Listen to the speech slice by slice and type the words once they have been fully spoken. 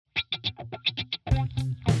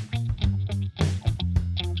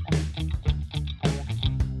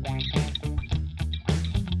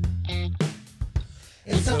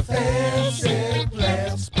It's a Fancy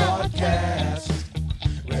Plants podcast.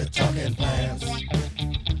 We're talking plants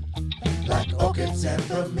like orchids and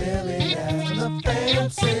bromeliads. The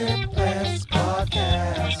Fancy Plants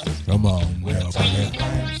podcast. Come on, We're talking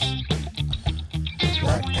plants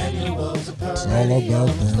like annuals and perennials. It's all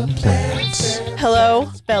about them The plants. Fancy Hello,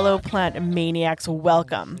 fellow plant maniacs.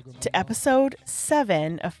 Welcome to episode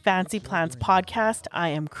 7 of Fancy Plants Podcast. I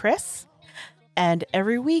am Chris, and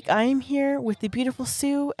every week I am here with the beautiful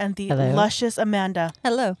Sue and the Hello. luscious Amanda.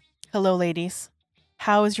 Hello. Hello, ladies.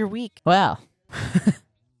 How is your week? Well,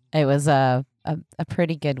 it was a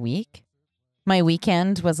pretty good week. My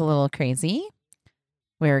weekend was a little crazy.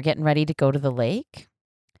 We were getting ready to go to the lake.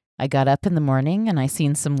 I got up in the morning and I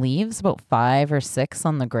seen some leaves, about 5 or 6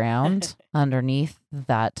 on the ground underneath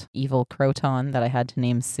that evil croton that I had to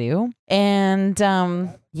name Sue. And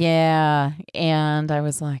and I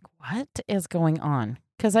was like, what is going on?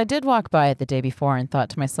 Because I did walk by it the day before and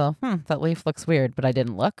thought to myself, that leaf looks weird, but I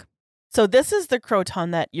didn't look. So this is the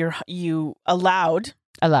croton that you allowed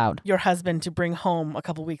Allowed. your husband to bring home a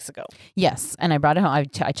couple weeks ago. Yes, and I brought it home.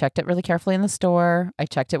 I checked it really carefully in the store. I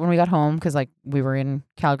checked it when we got home because we were in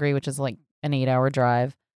Calgary, which is like an 8-hour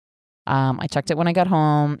drive. I checked it when I got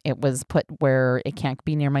home. It was put where it can't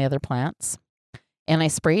be near my other plants, and I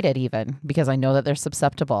sprayed it even because I know that they're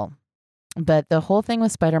susceptible. But the whole thing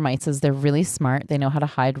with spider mites is they're really smart. They know how to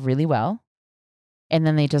hide really well, and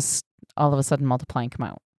then they just all of a sudden multiply and come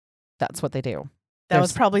out. That's what they do. That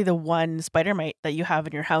was probably the one spider mite that you have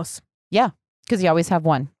in your house. Because you always have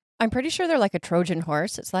one. I'm pretty sure they're like a Trojan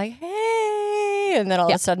horse. It's like, hey, and then all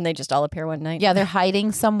Yeah. of a sudden they just all appear one night. Yeah, they're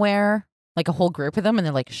hiding somewhere, like a whole group of them, and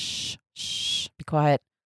they're like, shh, be quiet.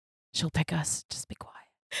 She'll pick us. Just be quiet.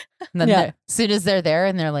 And then Yeah. as soon as they're there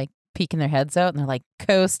and they're like peeking their heads out and they're like,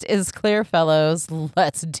 coast is clear, fellows.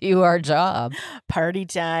 Let's do our job. Party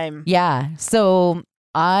time. Yeah. So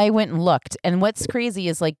I went and looked. And what's crazy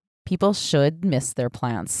is like people should miss their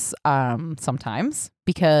plants sometimes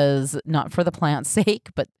because not for the plant's sake,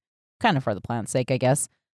 but kind of for the plant's sake, I guess.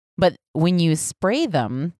 But when you spray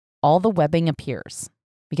them, all the webbing appears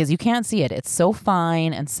because you can't see it. It's so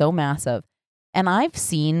fine and so massive. And I've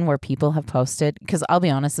seen where people have posted, because I'll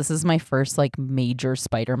be honest, this is my first like major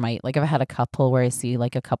spider mite. Like I've had a couple where I see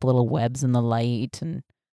like a couple little webs in the light and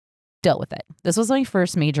dealt with it. This was my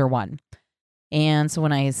first major one. And so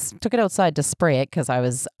when I took it outside to spray it, because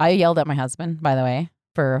I yelled at my husband, by the way,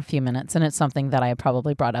 for a few minutes. And it's something that I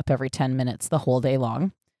probably brought up every 10 minutes the whole day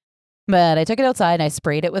long. But I took it outside and I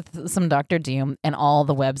sprayed it with some Dr. Doom and all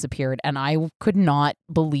the webs appeared. And I could not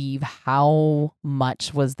believe how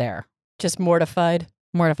much was there. Just mortified.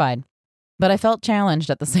 Mortified. But I felt challenged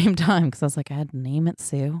at the same time because I was like, I had to name it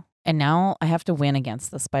Sue. And now I have to win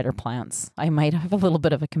against the spider plants. I might have a little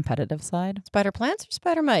bit of a competitive side. Spider plants or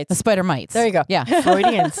spider The mites? spider mites. There you go. Yeah.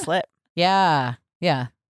 Freudian slip. Yeah. Yeah.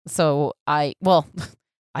 So I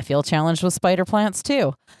feel challenged with spider plants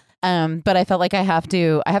too. But I felt like I have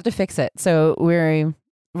to fix it. So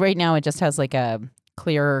right now it just has like a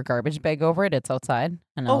clear garbage bag over it. It's outside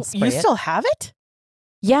and I'll Oh, spray you it. still have it?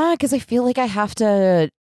 Yeah, because I feel like I have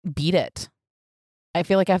to beat it. I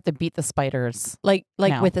feel like I have to beat the spiders. Like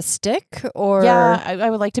No. with a stick or Yeah, I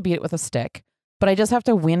would like to beat it with a stick, but I just have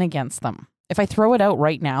to win against them. If I throw it out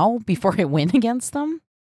right now before I win against them,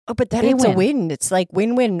 Oh, but then They it's a win. win. It's like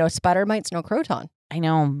win-win. No spider mites, no croton. I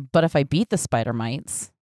know. But if I beat the spider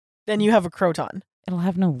mites, Then you have a croton. it'll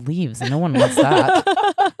have no leaves and no one wants that.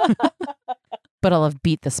 But I'll have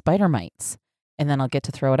beat the spider mites and then I'll get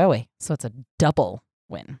to throw it away. So it's a double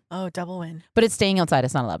win. Oh, double win. But it's staying outside.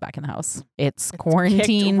 It's not allowed back in the house. It's Kicked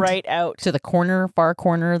quarantined right out. to the far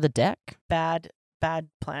corner of the deck. Bad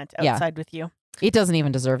plant Yeah. outside with you. It doesn't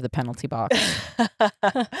even deserve the penalty box.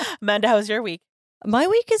 Amanda, how's your week? My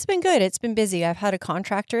week has been good. It's been busy. I've had a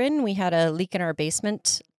contractor in. We had a leak in our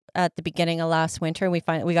basement at the beginning of last winter. We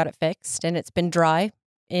got it fixed, and it's been dry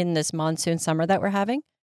in this monsoon summer that we're having.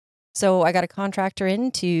 So I got a contractor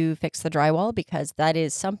in to fix the drywall because that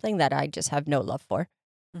is something that I just have no love for.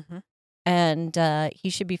 Mm-hmm. And he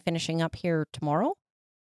should be finishing up here tomorrow,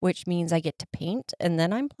 which means I get to paint. And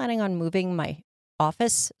then I'm planning on moving my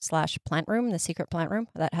office/plant room, the secret plant room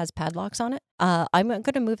that has padlocks on it. I'm going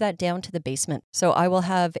to move that down to the basement. So I will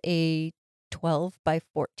have a 12 by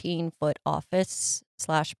 14 foot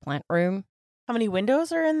office/plant room. How many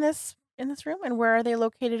windows are in this room, and where are they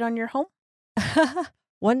located on your home?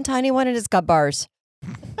 One tiny one, and it's got bars.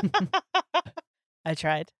 I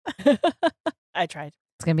tried. I tried.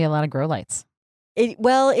 It's going to be a lot of grow lights. It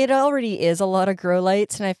already is a lot of grow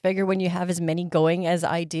lights, and I figure when you have as many going as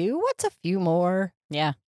I do, what's a few more?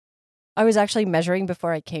 Yeah. I was actually measuring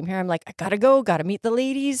before I came here. I'm like, I gotta go, gotta meet the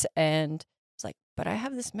ladies, and it's like but I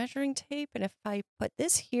have this measuring tape, and if I put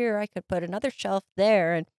this here, I could put another shelf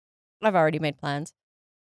there. And I've already made plans.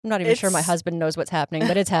 I'm not even sure my It's- husband knows what's happening,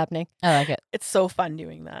 but it's happening. I like it. It's so fun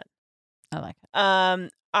doing that. I like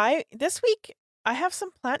it. This week I have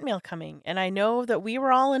some plant mail coming, and I know that we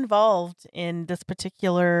were all involved in this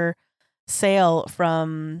particular sale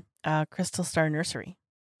from Crystal Star Nursery.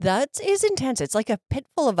 That is intense. It's like a pit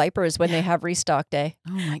full of vipers when they have restock day.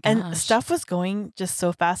 Oh my gosh. And stuff was going just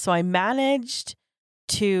so fast. So I managed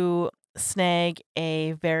to snag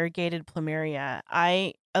a variegated plumeria.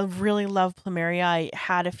 I really love plumeria. I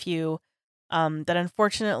had a few that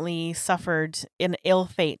unfortunately suffered an ill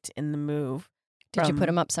fate in the move. Did you put from-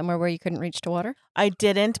 them up somewhere where you couldn't reach to water? I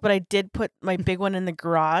didn't, but I did put my big one in the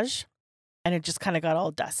garage, and it just kind of got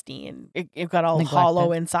all dusty and it got all hollow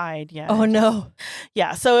Neglected. inside. Yeah. Oh, no.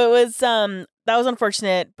 Yeah, so it was that was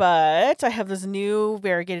unfortunate, but I have this new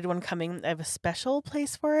variegated one coming. I have a special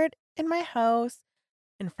place for it in my house,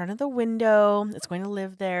 in front of the window. It's going to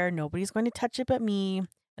live there. Nobody's going to touch it but me,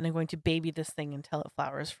 and I'm going to baby this thing until it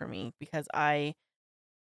flowers for me because I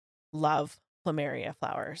love plumeria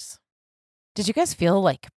flowers. Did you guys feel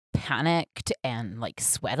like panicked and like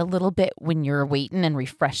sweat a little bit when you're waiting and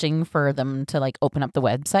refreshing for them to like open up the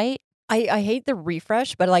website? I hate the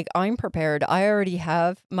refresh, but like I'm prepared. I already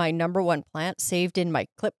have my number one plant saved in my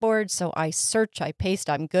clipboard. So I search, I paste,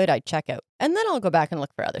 I'm good, I check out. And then I'll go back and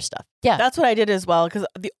look for other stuff. Yeah. That's what I did as well because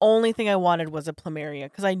the only thing I wanted was a plumeria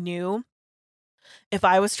because I knew if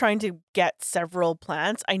I was trying to get several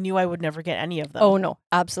plants, I knew I would never get any of them. Oh, no,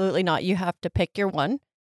 absolutely not. You have to pick your one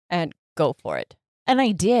and go for it. And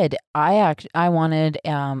I did. I wanted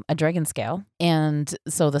a dragon scale, and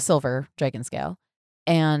so the silver dragon scale,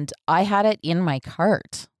 and I had it in my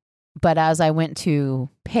cart. But as I went to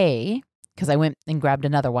pay, because I went and grabbed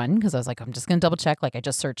another one, because I was like, I'm just gonna double check. Like I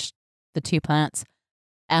just searched the two plants,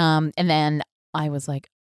 and then I was like,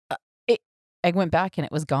 I went back and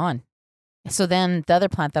it was gone. So then the other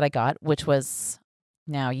plant that I got, which was,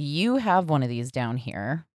 now you have one of these down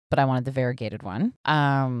here, but I wanted the variegated one.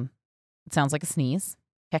 It sounds like a sneeze.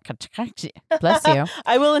 Bless you.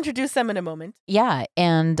 I will introduce them in a moment. Yeah,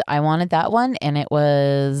 and I wanted that one, and it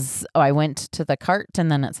was, I went to the cart,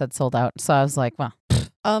 and then it said sold out. So I was like, well,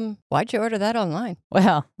 Why'd you order that online?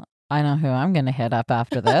 I know who I'm going to hit up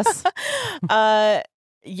after this.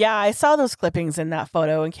 Yeah, I saw those clippings in that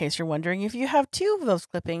photo. In case you're wondering, if you have two of those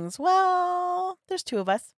clippings, well, there's two of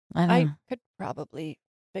us. I I know. could probably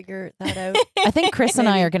figure that out. I think Chris and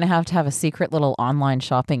I Maybe. are going to have a secret little online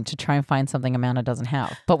shopping to try and find something Amanda doesn't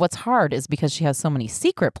have. But what's hard is because she has so many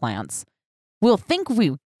secret plants, we'll think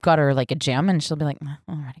we got her like a gem, and she'll be like, I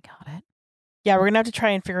already got it. Yeah, we're gonna have to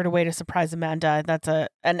try and figure out a way to surprise Amanda. That's an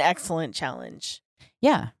excellent challenge.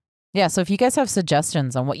 Yeah. Yeah. So if you guys have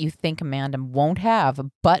suggestions on what you think Amanda won't have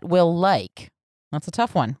but will like, that's a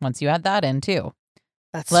tough one. Once you add that in too,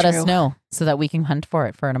 That's let true. us know so that we can hunt for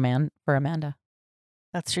it for Amanda.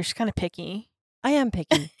 That's true. She's kind of picky. I am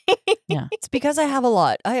picky. Yeah. It's because I have a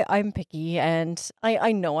lot. I'm picky, and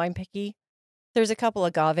I know I'm picky. There's a couple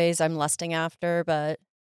of agaves I'm lusting after, but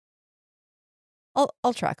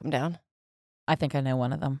I'll track them down. I think I know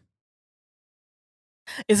one of them.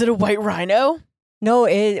 Is it a white rhino? No,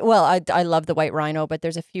 I love the white rhino, but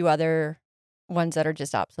there's a few other ones that are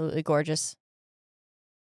just absolutely gorgeous.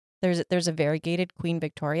 There's a variegated Queen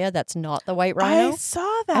Victoria that's not the white rhino, I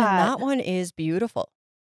saw that. and that one is beautiful.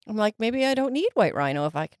 I'm like, maybe I don't need white rhino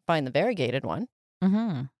if I can find the variegated one.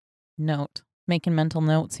 Mm-hmm. Note. Making mental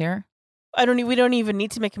notes here. We don't even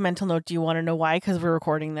need to make a mental note. Do you want to know why? Because we're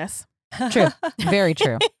recording this. True. Very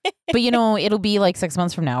true. But it'll be like 6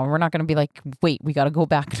 months from now. And we're not going to be like, wait, we got to go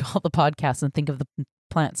back to all the podcasts and think of the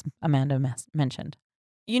plants Amanda mentioned.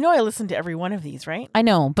 You know, I listen to every one of these, right? I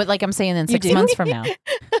know, but like I'm saying in You 6 do? months from now.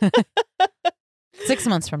 6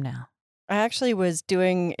 months from now. I actually was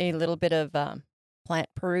doing a little bit of plant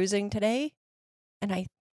perusing today, and I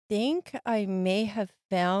think I may have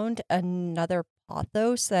found another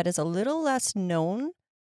pothos that is a little less known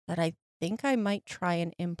that I think I might try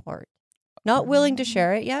and import. Not willing to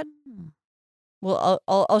share it yet. Well,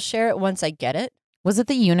 I'll share it once I get it. Was it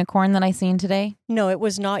the unicorn that I seen today? No, it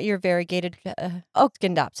was not your variegated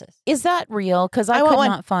Scindapsus. Is that real? Because I I could want one.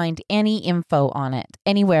 not find any info on it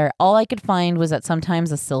anywhere. All I could find was that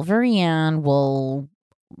sometimes a silverian will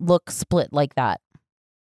look split like that.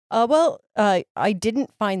 I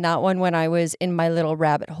didn't find that one when I was in my little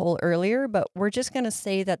rabbit hole earlier, but we're just going to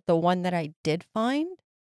say that the one that I did find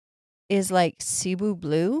is like Cebu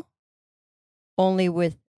blue, only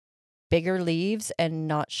with bigger leaves and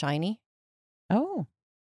not shiny. Oh,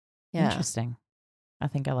 Yeah. interesting. I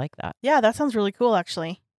think I like that. Yeah, that sounds really cool,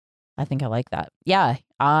 actually. I think I like that. Yeah,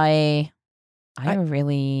 I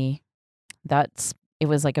It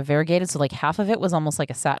was like a variegated. So like half of it was almost like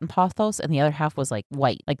a satin pothos and the other half was like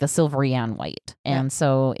white, like the Silverian white. And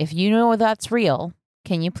so if you know that's real,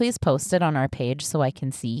 can you please post it on our page so I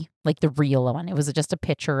can see like the real one? It was just a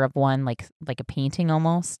picture of one, like a painting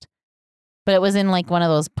almost. But it was in like one of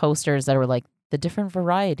those posters that were like the different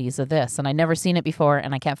varieties of this. And I'd never seen it before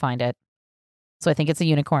and I can't find it. So I think it's a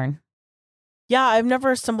unicorn. Yeah, I've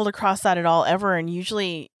never stumbled across that at all ever. And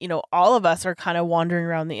usually, all of us are kind of wandering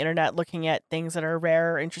around the internet looking at things that are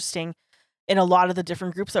rare or interesting in a lot of the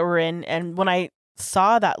different groups that we're in. And when I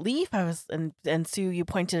saw that leaf, I was, and Sue, you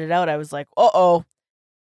pointed it out, I was like, uh-oh,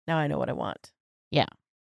 now I know what I want. Yeah.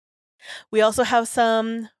 We also have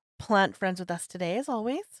some plant friends with us today, as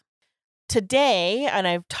always. Today, and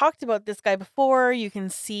I've talked about this guy before, you can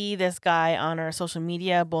see this guy on our social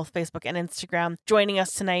media, both Facebook and Instagram. Joining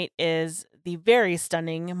us tonight is the very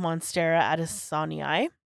stunning Monstera addisonii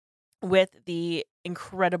with the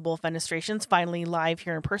incredible fenestrations, finally live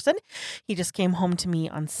here in person. He just came home to me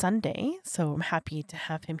on Sunday, so I'm happy to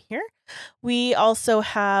have him here. We also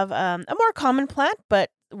have a more common plant, but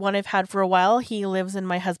one I've had for a while. He lives in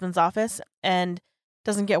my husband's office and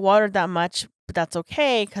doesn't get watered that much, but that's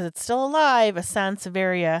okay because it's still alive, a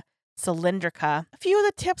Sansevieria cylindrica. A few of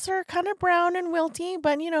the tips are kind of brown and wilty,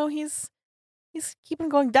 but he's keeping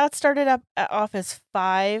going. That started up off as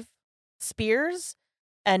 5 spears,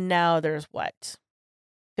 and now there's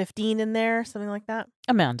 15 in there, something like that.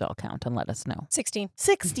 Amanda will count and let us know. 16.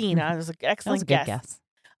 16. That was an excellent That was a good guess.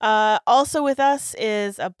 Also with us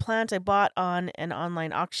is a plant I bought on an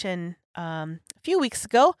online auction a few weeks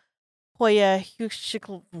ago. Hoya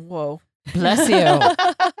Bless you.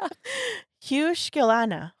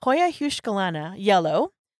 Huschelana. Hoya Huschelana,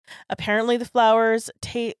 yellow. Apparently the flowers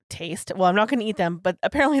taste, well, I'm not going to eat them, but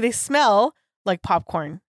apparently they smell like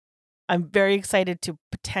popcorn. I'm very excited to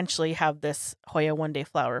potentially have this Hoya one day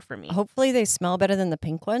flower for me. Hopefully they smell better than the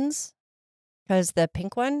pink ones, because the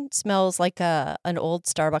pink one smells like an old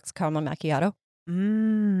Starbucks caramel macchiato.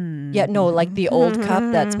 Yeah, no, like the old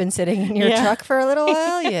cup that's been sitting in your truck for a little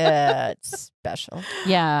while. Yeah, it's special.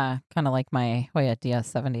 Yeah, kind of like my Hoya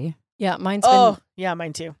DS70. Yeah, mine's been... yeah,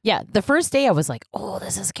 mine too. Yeah, the first day I was like, oh,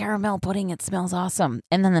 this is caramel pudding. It smells awesome.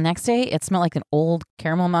 And then the next day, it smelled like an old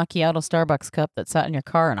caramel macchiato Starbucks cup that sat in your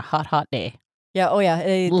car on a hot, hot day. Yeah, oh yeah.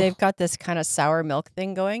 They've got this kind of sour milk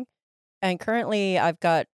thing going. And currently I've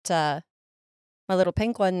got my little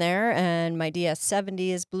pink one there, and my DS70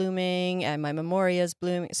 is blooming, and my Memoria is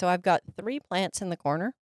blooming. So I've got 3 plants in the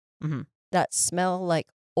corner that smell like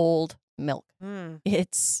old milk.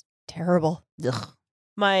 It's terrible. Ugh.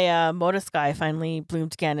 My Modus guy finally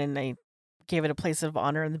bloomed again, and I gave it a place of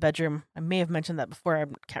honor in the bedroom. I may have mentioned that before, I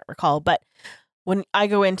can't recall, but when I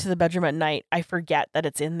go into the bedroom at night, I forget that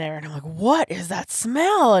it's in there, and I'm like, what is that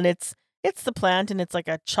smell? And it's the plant, and it's like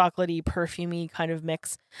a chocolatey, perfumey kind of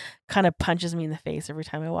mix. Kind of punches me in the face every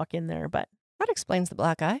time I walk in there, but that explains the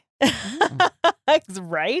black eye.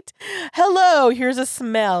 Right? Hello, here's a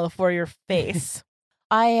smell for your face.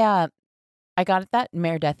 I got that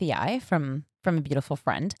Meredithii from a beautiful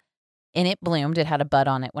friend, and it bloomed. It had a bud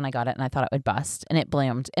on it when I got it, and I thought it would bust, and it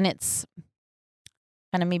bloomed, and it's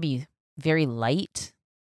kind of maybe very light.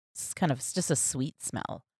 It's just a sweet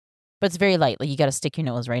smell, but it's very light. Like you got to stick your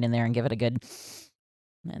nose right in there and give it a good,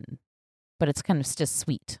 but it's kind of just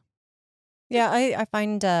sweet. Yeah, I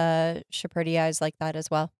find Shepardii like that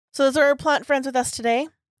as well. So those are our plant friends with us today,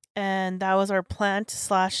 and that was our plant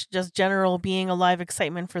 / just general being alive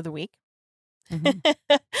excitement for the week.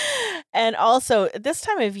 And also this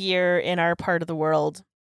time of year in our part of the world,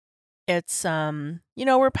 it's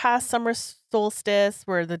we're past summer solstice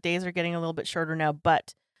where the days are getting a little bit shorter now,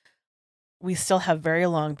 but we still have very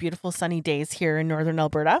long, beautiful sunny days here in northern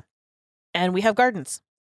Alberta, and we have gardens.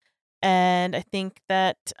 And I think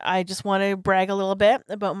that I just want to brag a little bit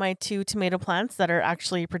about my 2 tomato plants that are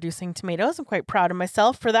actually producing tomatoes. I'm quite proud of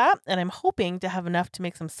myself for that, and I'm hoping to have enough to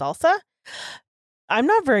make some salsa. I'm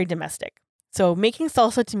not very domestic. So making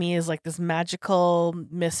salsa to me is like this magical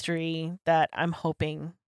mystery that I'm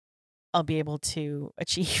hoping I'll be able to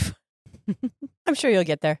achieve. I'm sure you'll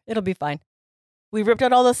get there. It'll be fine. We ripped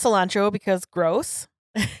out all the cilantro because gross.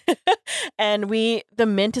 And the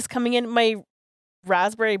mint is coming in. My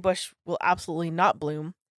raspberry bush will absolutely not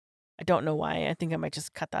bloom. I don't know why. I think I might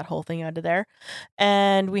just cut that whole thing out of there.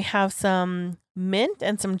 And we have some mint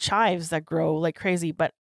and some chives that grow like crazy,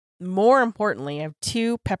 but more importantly, I have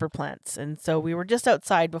 2 pepper plants. And so we were just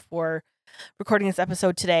outside before recording this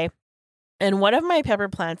episode today. And one of my pepper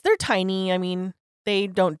plants, they're tiny. I mean, they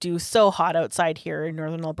don't do so hot outside here in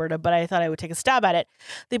northern Alberta, but I thought I would take a stab at it.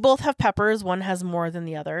 They both have peppers. One has more than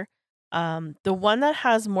the other. The one that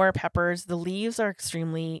has more peppers, the leaves are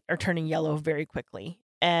turning yellow very quickly.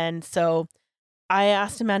 And so I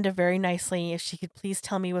asked Amanda very nicely if she could please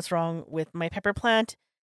tell me what's wrong with my pepper plant.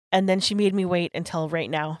 And then she made me wait until right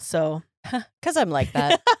now. So, Because I'm like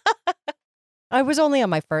that. I was only on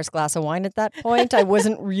my first glass of wine at that point. I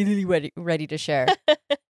wasn't really ready to share.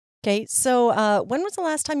 Okay, so when was the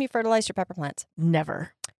last time you fertilized your pepper plants?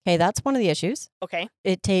 never. Okay, that's one of the issues. Okay.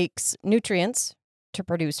 It takes nutrients to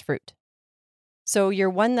produce fruit. So your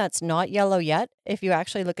one that's not yellow yet, if you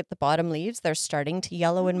actually look at the bottom leaves, they're starting to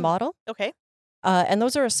yellow and mottle. Okay. And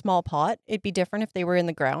those are a small pot. It'd be different if they were in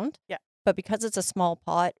the ground. Yeah. But because it's a small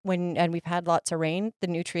pot, and we've had lots of rain, the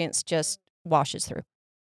nutrients just washes through.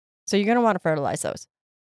 So you're going to want to fertilize those.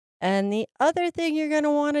 And the other thing you're going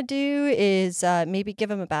to want to do is maybe give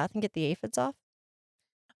them a bath and get the aphids off.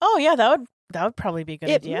 Oh, yeah, that would probably be a good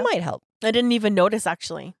It idea. might help. I didn't even notice,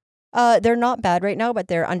 actually. They're not bad right now, but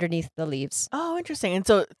they're underneath the leaves. Oh, interesting. And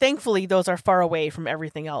so thankfully, those are far away from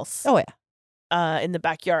everything else Oh, yeah. in the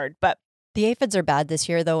backyard. But The aphids are bad this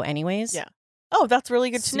year, though, anyways. Yeah. oh, that's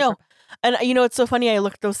really good to know. And it's so funny. I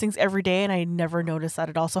look at those things every day and I never notice that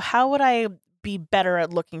at all. So how would I be better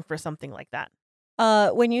at looking for something like that?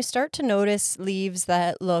 When you start to notice leaves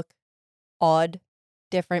that look odd,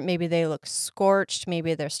 different, maybe they look scorched,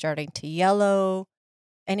 maybe they're starting to yellow,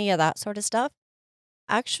 any of that sort of stuff,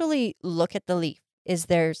 actually look at the leaf. Is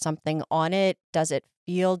there something on it? Does it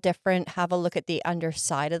feel different? Have a look at the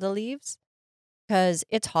underside of the leaves because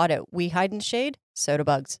it's hot out. We hide in the shade, so do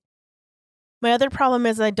bugs. My other problem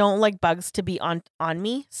is I don't like bugs to be on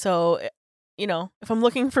me. So, if I'm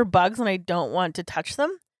looking for bugs and I don't want to touch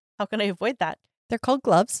them, how can I avoid that? They're called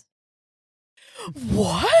gloves.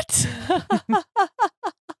 What?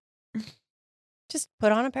 Just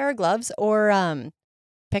put on a pair of gloves or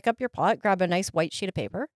pick up your pot, grab a nice white sheet of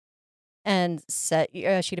paper and set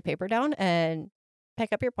a sheet of paper down and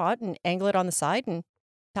pick up your pot and angle it on the side and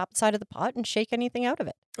tap the side of the pot and shake anything out of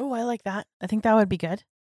it. Oh, I like that. I think that would be good.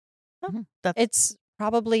 It's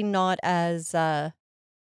probably not as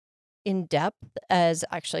in depth as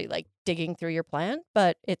actually like digging through your plant,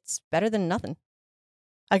 but it's better than nothing.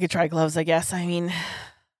 I could try gloves, I guess. I mean,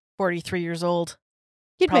 43 years old.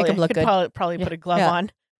 You'd make them look could good. Probably Yeah. put a glove Yeah.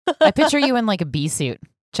 on. I picture you in like a bee suit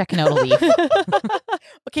checking out a leaf.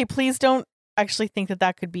 Okay, please don't actually think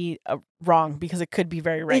that could be wrong because it could be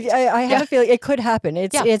very right. I have a feeling it could happen.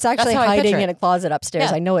 It's Yeah, it's actually how I picture hiding it. in a closet upstairs.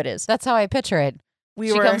 Yeah. I know it is. That's how I picture it.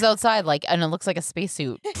 She comes outside and it looks like a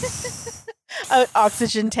spacesuit. An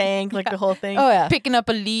oxygen tank, like Yeah. the whole thing. Oh yeah. Picking up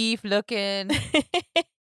a leaf, looking.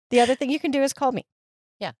 The other thing you can do is call me.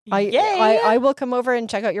 Yeah. Yay. I will come over and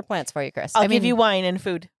check out your plants for you, Chris. I'll I give mean- you wine and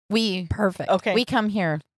food. We Perfect. Okay. we come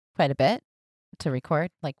here quite a bit to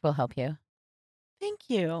record. Like we'll help you. Thank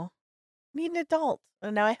you. Need an adult.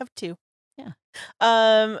 And now I have two. Yeah.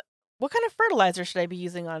 What kind of fertilizer should I be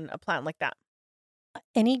using on a plant like that?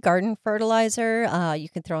 Any garden fertilizer, you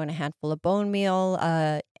can throw in a handful of bone meal.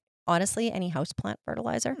 Honestly, any houseplant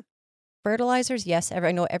fertilizer. Fertilizers, yes.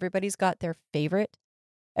 I know everybody's got their favorite.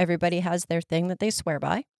 Everybody has their thing that they swear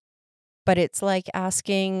by. But it's like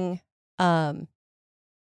asking a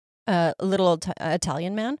little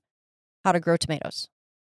Italian man how to grow tomatoes.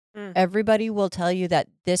 Mm. Everybody will tell you that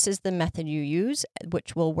this is the method you use,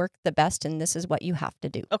 which will work the best, and this is what you have to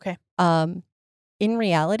do. Okay. In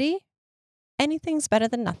reality, anything's better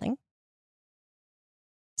than nothing.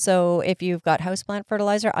 So if you've got houseplant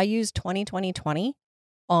fertilizer, I use 20-20-20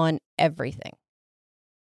 on everything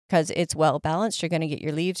because it's well balanced. You're going to get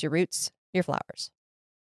your leaves, your roots, your flowers.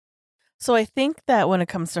 So I think that when it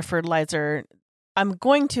comes to fertilizer, I'm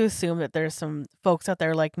going to assume that there's some folks out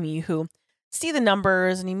there like me who see the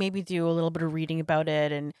numbers and you maybe do a little bit of reading about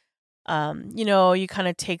it and, you kind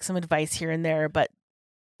of take some advice here and there. But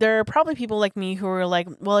there are probably people like me who are like,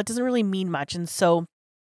 well, it doesn't really mean much. And so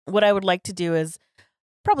what I would like to do is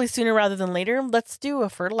probably sooner rather than later, let's do a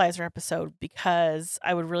fertilizer episode because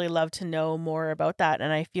I would really love to know more about that.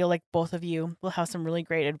 And I feel like both of you will have some really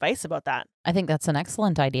great advice about that. I think that's an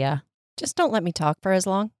excellent idea. Just don't let me talk for as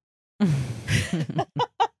long.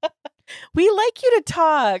 We like you to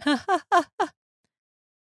talk.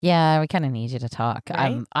 Yeah, we kind of need you to talk.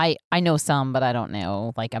 Right? I know some, but I don't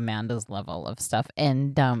know like Amanda's level of stuff.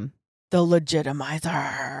 And The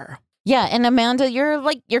legitimizer. yeah, and Amanda,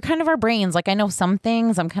 you're kind of our brains. Like I know some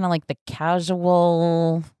things. I'm kind of like the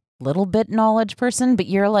casual little bit knowledge person, but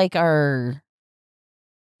you're our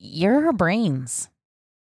brains.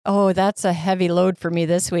 Oh, that's a heavy load for me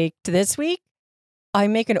this week. This week, I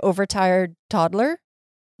make an overtired toddler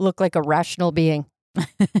look like a rational being.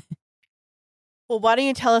 Well, why don't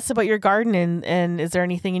you tell us about your garden and is there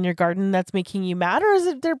anything in your garden that's making you mad, or is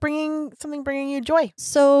it bringing you joy?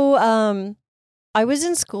 So, I was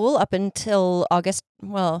in school up until August.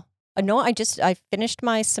 Well, no, I finished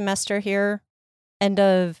my semester here end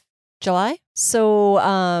of July. So,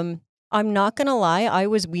 I'm not going to lie. I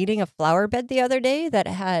was weeding a flower bed the other day that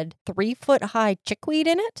had 3-foot high chickweed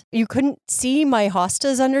in it. You couldn't see my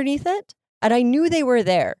hostas underneath it. And I knew they were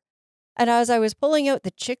there. And as I was pulling out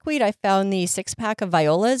the chickweed, I found the 6-pack of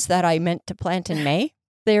violas that I meant to plant in May.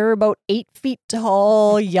 They're about 8 feet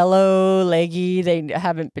tall, yellow, leggy. They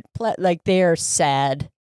haven't been like they are sad.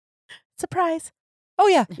 Surprise. Oh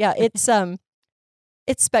yeah. It's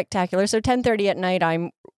spectacular. So 10:30 at night,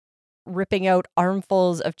 I'm ripping out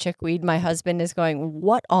armfuls of chickweed. My husband is going,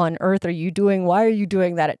 "What on earth are you doing? Why are you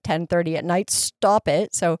doing that at 10:30 at night? Stop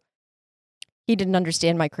it." So he didn't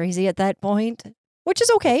understand my crazy at that point, which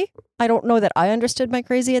is okay. I don't know that I understood my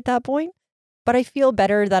crazy at that point, but I feel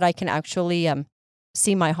better that I can actually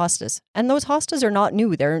see my hostas. And those hostas are not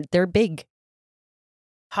new. They're big.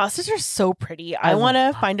 Hostas are so pretty. I want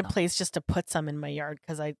to find a place just to put some in my yard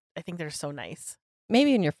because I think they're so nice.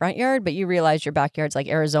 Maybe in your front yard, but you realize your backyard's like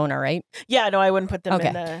Arizona, right? Yeah, no, I wouldn't put them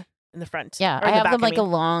Okay. in the front. Yeah, Or I in the have back, them like mean.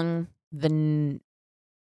 along the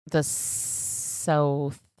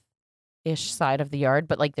south-ish side of the yard,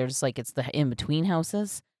 but like there's like it's the in between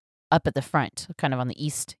houses up at the front, kind of on the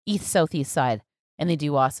east southeast side, and they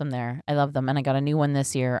do awesome there. I love them, and I got a new one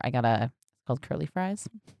this year. I got it's called Curly Fries.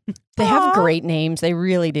 They have Aw. great names. They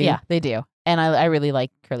really do. Yeah, they do, and I really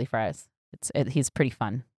like Curly Fries. He's pretty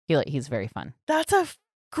fun. He's very fun. That's a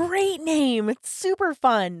great name. It's super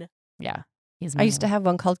fun. Yeah, I used to have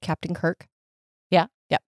one called Captain Kirk. Yeah.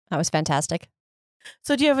 That was fantastic.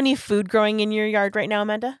 So do you have any food growing in your yard right now,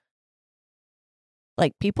 Amanda?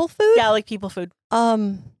 Like people food? Yeah, like people food.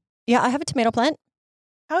 Yeah, I have a tomato plant.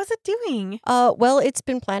 How is it doing? Well, it's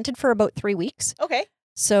been planted for about 3 weeks. Okay.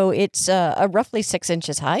 So it's roughly 6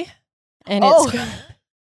 inches high. And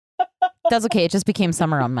That's okay. It just became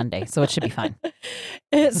summer on Monday, so it should be fine.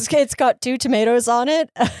 it's got 2 tomatoes on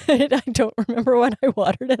it. I don't remember when I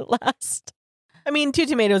watered it last. I mean, 2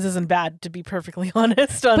 tomatoes isn't bad, to be perfectly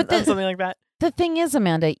honest, on something like that. The thing is,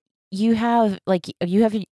 Amanda, you have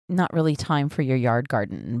not really time for your yard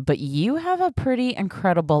garden, but you have a pretty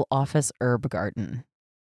incredible office herb garden.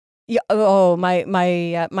 Yeah. Oh,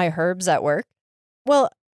 my herbs at work.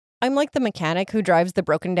 Well, I'm like the mechanic who drives the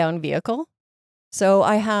broken down vehicle. So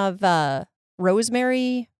I have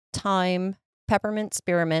rosemary, thyme, peppermint,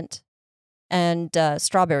 spearmint, and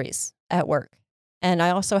strawberries at work. And I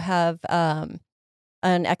also have an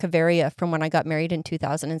echeveria from when I got married in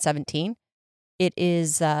 2017. It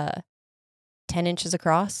is 10 inches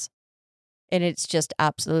across, and it's just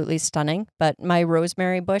absolutely stunning. But my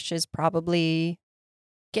rosemary bush is probably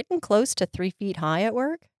getting close to 3 feet high at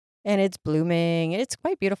work, and it's blooming. It's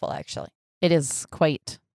quite beautiful, actually. It is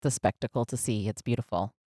quite the spectacle to see. It's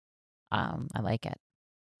beautiful. I like it.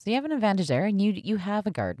 So you have an advantage there, and you have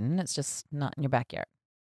a garden. It's just not in your backyard.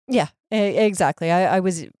 Yeah, exactly. I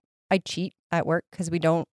cheat at work because we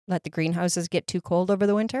don't let the greenhouses get too cold over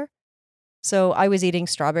the winter. So I was eating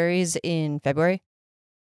strawberries in February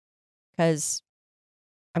because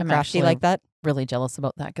I'm crafty actually like that. really jealous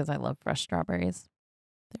about that because I love fresh strawberries.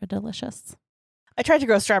 They're delicious. I tried to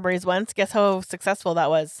grow strawberries once. Guess how successful that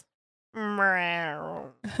was? Yeah.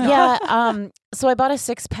 So I bought a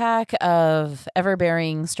 6-pack of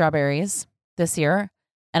ever-bearing strawberries this year,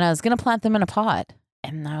 and I was gonna plant them in a pot.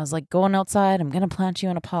 And I was like, going outside, I'm gonna plant you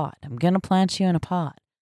in a pot. I'm gonna plant you in a pot.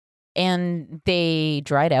 And they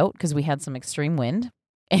dried out because we had some extreme wind,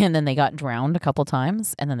 and then they got drowned a couple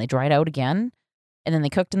times, and then they dried out again, and then they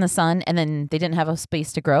cooked in the sun, and then they didn't have a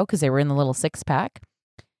space to grow because they were in the little 6-pack.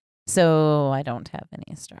 So I don't have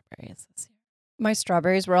any strawberries this year. My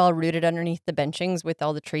strawberries were all rooted underneath the benchings with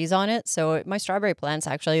all the trees on it. So my strawberry plant's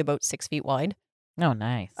actually about 6 feet wide. Oh,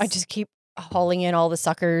 nice. I just keep hauling in all the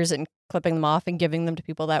suckers and clipping them off and giving them to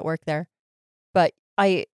people that work there. But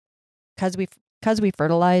because we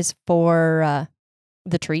fertilize for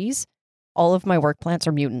the trees, all of my work plants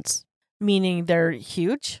are mutants. Meaning they're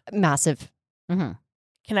huge. Massive. Mm-hmm.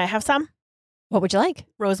 Can I have some? What would you like?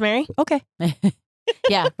 Rosemary? Okay.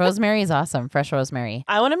 Yeah, rosemary is awesome. Fresh rosemary.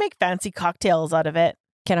 I want to make fancy cocktails out of it.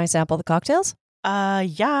 Can I sample the cocktails?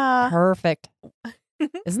 Yeah. Perfect.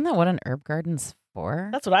 Isn't that what an herb garden's for?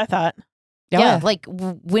 That's what I thought. Yeah, like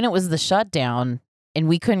when it was the shutdown and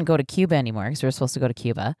we couldn't go to Cuba anymore because we were supposed to go to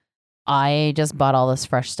Cuba. I just bought all this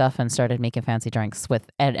fresh stuff and started making fancy drinks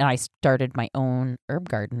and I started my own herb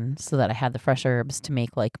garden so that I had the fresh herbs to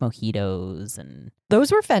make like mojitos. And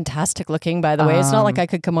Those were fantastic looking, by the way. It's not like Um, I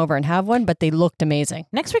could come over and have one, but they looked amazing.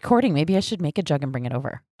 next recording, maybe I should make a jug and bring it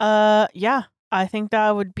over. Yeah, I think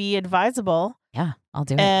that would be advisable. Yeah, I'll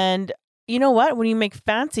do it. And you know what? When you make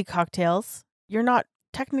fancy cocktails, you're not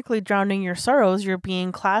technically drowning your sorrows. You're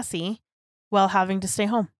being classy while having to stay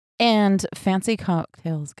home, And fancy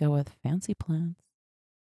cocktails go with fancy plants.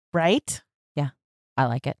 right? I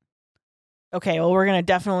like it. Okay, well, we're going to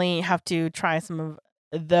definitely have to try some of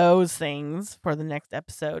those things for the next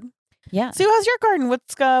episode. Yeah. Sue, how's your garden?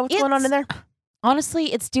 What's going on in there?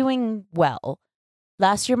 Honestly, it's doing well.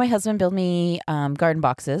 Last year, my husband built me garden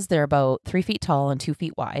boxes. They're about 3 feet tall and 2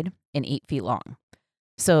 feet wide and 8 feet long.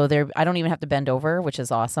 So I don't even have to bend over, which is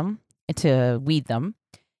awesome, to weed them.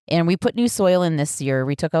 And we put new soil in this year.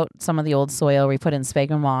 We took out some of the old soil. We put in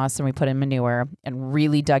sphagnum moss and we put in manure and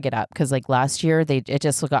really dug it up because like last year it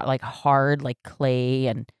just got like hard like clay,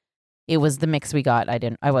 and it was the mix we got.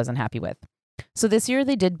 I wasn't happy with. So this year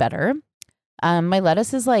they did better. My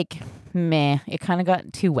lettuce is like meh. It kind of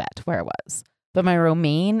got too wet where it was. But my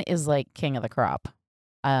romaine is like king of the crop.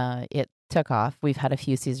 It took off. We've had a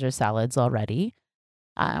few Caesar salads already.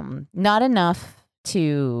 Not enough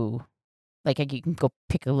to like you can go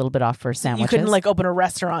pick a little bit off for sandwiches. You couldn't like open a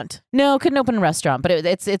restaurant. No, couldn't open a restaurant, but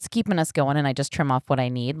it's keeping us going, and I just trim off what I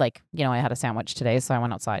need. Like, you know, I had a sandwich today, so I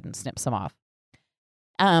went outside and snipped some off.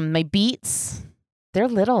 My beets, they're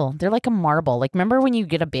little. They're like a marble. Like, remember when you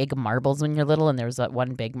get a bag of marbles when you're little and there's that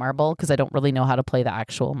one big marble? Because I don't really know how to play the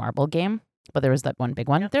actual marble game, but there was that one big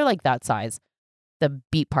one. They're like that size, the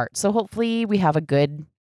beet part. So hopefully we have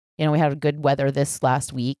we had a good weather this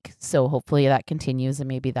last week. So hopefully that continues and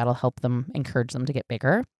maybe that'll help them, encourage them to get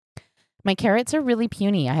bigger. My carrots are really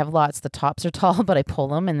puny. I have lots. The tops are tall, but I pull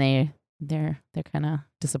them and they're kind of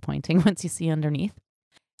disappointing once you see underneath.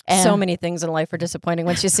 So And- many things in life are disappointing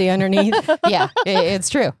once you see underneath. yeah, it's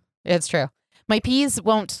true. It's true. My peas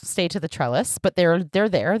won't stay to the trellis, but they're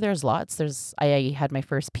there. There's lots. I had my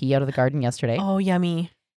first pea out of the garden yesterday. Oh,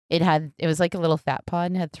 yummy. It was like a little fat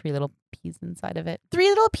pod and had 3 little peas inside of it. 3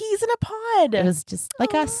 little peas in a pod. It was just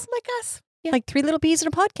like Oh, us. Like us. Like 3 little peas in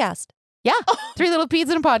a podcast. Yeah, 3 little peas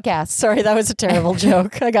in a podcast. Sorry, that was a terrible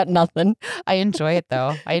joke. I got nothing. I enjoy it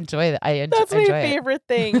though. I enjoy it. That's my enjoy it. favorite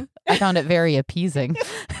thing. I found it very appeasing.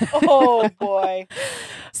 Oh, boy.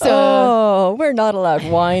 So we're not allowed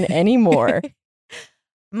wine anymore.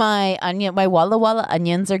 My Walla Walla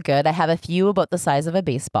onions are good. I have a few about the size of a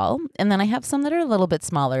baseball, and then I have some that are a little bit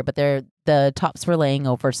smaller, but the tops were laying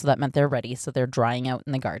over, so that meant they're ready. So they're drying out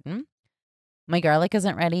in the garden. My garlic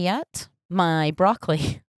isn't ready yet. My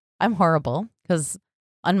broccoli, I'm horrible because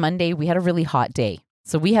on Monday we had a really hot day,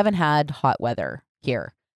 so we haven't had hot weather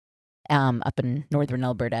here, up in northern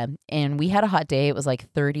Alberta, and we had a hot day. It was like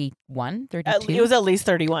 31, 32. It was at least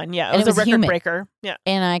 31. Yeah. It And was it a was record humid. breaker. Yeah.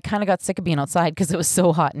 And I kind of got sick of being outside because it was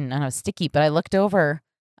so hot and I was sticky. But I looked over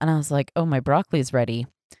and I was like, "Oh, my broccoli's ready."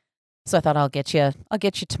 So I thought I'll get you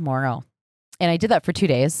tomorrow. And I did that for 2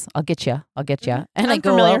 days. I'll get you. And I I'm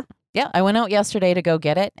go familiar. out. Yeah, I went out yesterday to go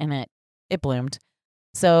get it, and it bloomed.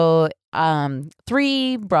 So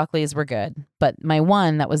 3 broccolis were good, but my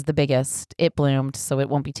one that was the biggest, it bloomed, so it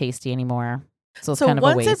won't be tasty anymore. So it's So kind of a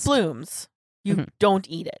once waste. it blooms, you Mhm. don't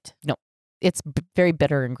eat it. It's very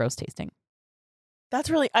bitter and gross tasting.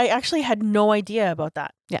 I actually had no idea about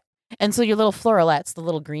that. And so your little floralettes, the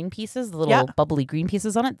little green pieces, the little Yeah. bubbly green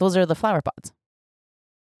pieces on it, those are the flower pods.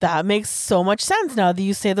 That makes so much sense now that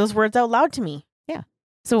you say those words out loud to me.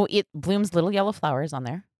 So it blooms little yellow flowers on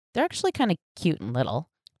there. They're actually kind of cute and little.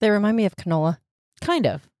 They remind me of canola. Kind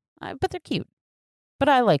of. But they're cute. But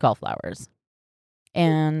I like all flowers.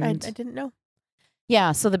 And I didn't know.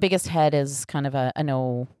 yeah, so the biggest head is kind of a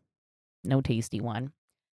no tasty one.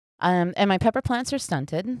 And my pepper plants are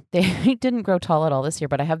stunted. They didn't grow tall at all this year,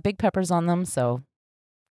 but I have big peppers on them, so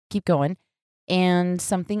keep going. And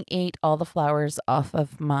something ate all the flowers off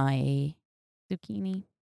of my zucchini.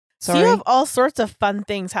 So Sorry. you have all sorts of fun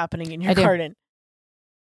things happening in your I do. garden.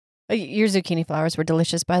 Your zucchini flowers were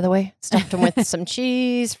delicious, by the way. Stuffed them with some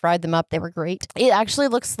cheese, fried them up. They were great. It actually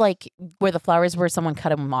looks like where the flowers were, someone cut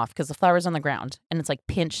them off because the flowers on the ground and it's like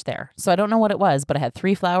pinched there. So I don't know what it was, but I had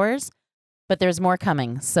 3 flowers, but there's more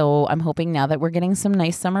coming. So I'm hoping now that we're getting some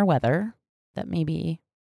nice summer weather that maybe.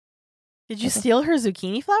 Did you steal her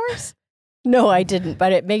zucchini flowers? No, I didn't,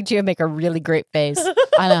 but it made you make a really great face.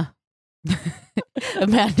 I know.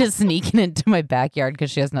 Amanda's sneaking into my backyard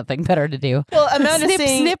because she has nothing better to do. Well, Amanda's Snip,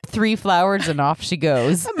 saying, snip 3 flowers and off she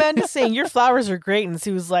goes. Amanda's saying, your flowers are great. And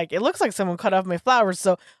Sue's like, it looks like someone cut off my flowers.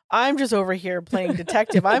 So I'm just over here playing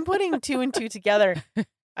detective. I'm putting 2 and 2 together.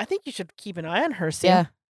 I think you should keep an eye on her, Sue. Yeah,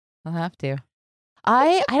 I'll have to.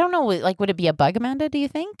 I don't know. Like, would it be a bug, Amanda? Do you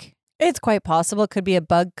think? It's quite possible. Could be a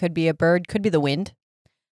bug, could be a bird, could be the wind.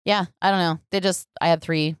 Yeah, I don't know. I had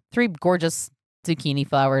three gorgeous zucchini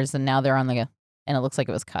flowers, and now they're on the. And it looks like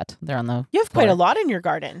it was cut. They're on the. You have quite floor. a lot in your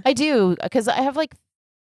garden. I do, because I have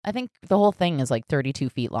I think the whole thing is like 32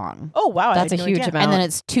 feet long. Oh, wow. I That's had a no huge idea. amount. And then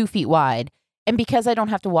it's 2 feet wide. And because I don't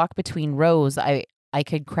have to walk between rows, I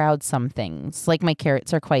could crowd some things. Like my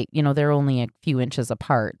carrots are quite, they're only a few inches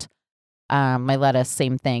apart. My lettuce,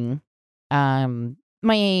 same thing.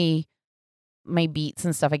 My beets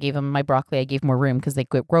and stuff, I gave them, my broccoli, I gave more room because they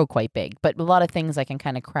grow quite big. But a lot of things I can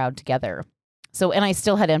kind of crowd together. So, and I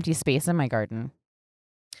still had empty space in my garden.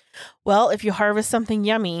 Well, if you harvest something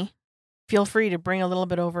yummy, feel free to bring a little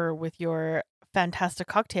bit over with your fantastic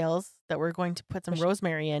cocktails that we're going to put some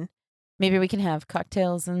rosemary in. Maybe we can have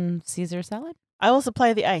cocktails and Caesar salad. I will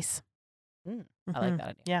supply the ice. I Mhm. like that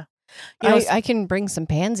idea. Yeah. You know, I can bring some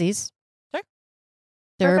pansies. Sure.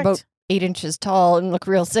 They're about Perfect. 8 inches tall and look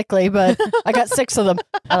real sickly, but I got 6 of them.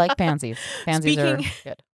 I like pansies. Pansies are Speaking-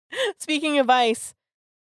 good. Speaking of ice,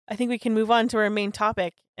 I think we can move on to our main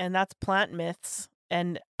topic, and that's plant myths.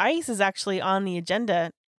 And ice is actually on the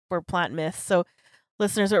agenda for plant myths. So,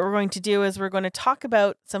 listeners, what we're going to do is we're going to talk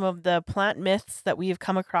about some of the plant myths that we have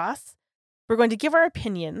come across. We're going to give our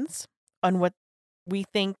opinions on what we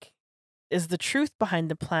think is the truth behind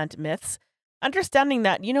the plant myths, understanding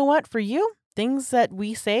that, you know what, for you, things that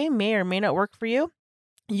we say may or may not work for you.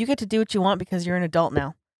 You get to do what you want because you're an adult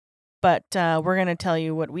now. But we're going to tell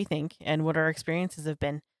you what we think and what our experiences have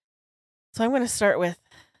been. So I'm going to start with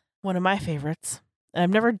one of my favorites. And I've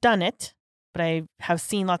never done it, but I have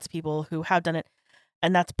seen lots of people who have done it.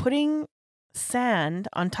 And that's putting sand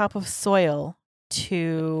on top of soil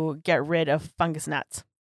to get rid of fungus gnats.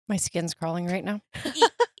 My skin's crawling right now.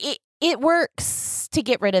 It works to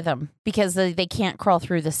get rid of them because they can't crawl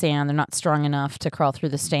through the sand. They're not strong enough to crawl through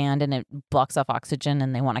the sand, and it blocks off oxygen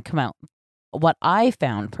and they want to come out. What I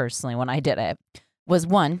found personally when I did it was,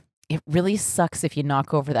 one, it really sucks if you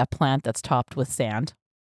knock over that plant that's topped with sand.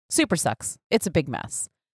 Super sucks. It's a big mess.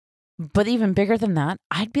 But even bigger than that,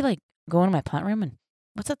 I'd be like going to my plant room and,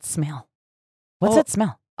 what's that smell? What's Oh. that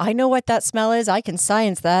smell? I know what that smell is. I can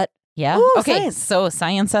science that. Yeah. Ooh, okay. science. So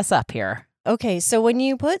science us up here. Okay, so when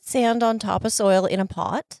you put sand on top of soil in a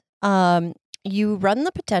pot, you run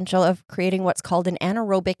the potential of creating what's called an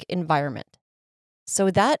anaerobic environment. So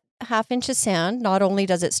that half-inch of sand, not only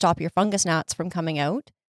does it stop your fungus gnats from coming out,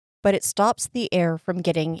 but it stops the air from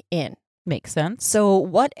getting in. Makes sense. So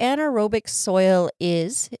what anaerobic soil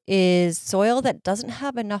is soil that doesn't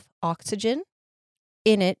have enough oxygen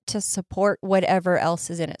in it to support whatever else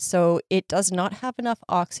is in it. So it does not have enough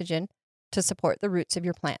oxygen to support the roots of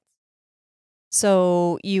your plants.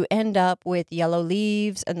 So you end up with yellow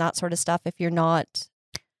leaves and that sort of stuff if you're not.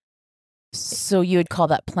 So you would call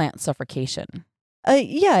that plant suffocation.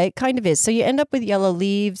 Yeah, it kind of is. So you end up with yellow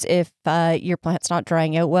leaves if your plant's not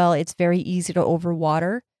drying out well. It's very easy to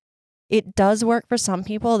overwater. It does work for some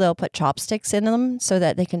people. They'll put chopsticks in them so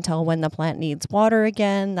that they can tell when the plant needs water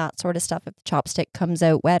again, that sort of stuff. If the chopstick comes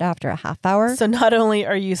out wet after a half hour. So not only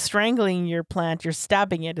are you strangling your plant, you're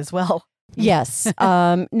stabbing it as well. Yes.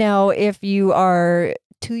 Now, if you are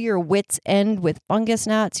to your wit's end with fungus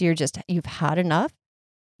gnats, you've had enough.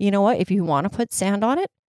 You know what? If you want to put sand on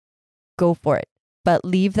it, go for it. But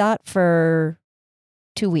leave that for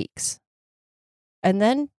 2 weeks. And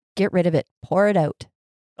then get rid of it. Pour it out.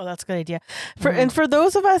 Oh, that's a good idea. And for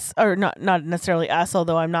those of us, or not necessarily us,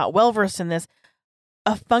 although I'm not well versed in this,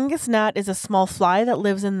 a fungus gnat is a small fly that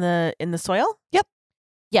lives in the soil.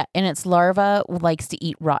 Yeah, and its larva likes to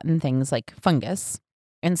eat rotten things like fungus.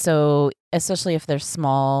 And so, especially if they're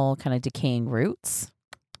small, kind of decaying roots.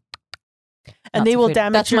 And not they so will food.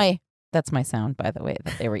 damage That's my sound, by the way,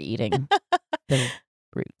 that they were eating the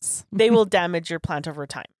roots. they will damage your plant over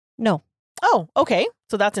time. No. Oh, okay.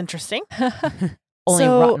 So that's interesting. Only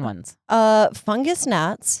So, rotten ones. Fungus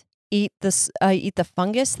gnats eat the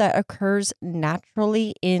fungus that occurs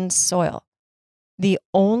naturally in soil. The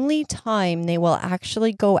only time they will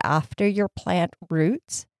actually go after your plant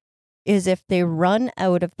roots is if they run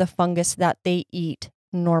out of the fungus that they eat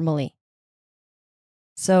normally.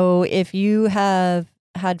 So if you have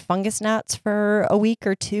had fungus gnats for a week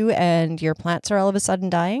or two and your plants are all of a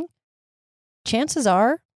sudden dying, chances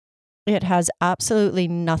are it has absolutely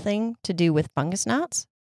nothing to do with fungus gnats.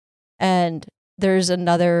 And there's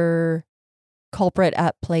another culprit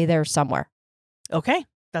at play there somewhere. Okay,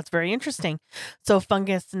 that's very interesting. So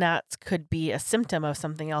fungus gnats could be a symptom of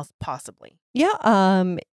something else, possibly.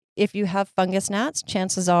 Yeah. If you have fungus gnats,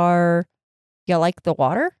 chances are you like the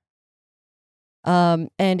water. And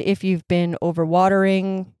if you've been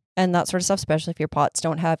overwatering and that sort of stuff, especially if your pots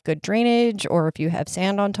don't have good drainage or if you have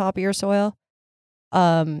sand on top of your soil,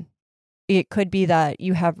 it could be that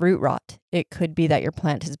you have root rot. It could be that your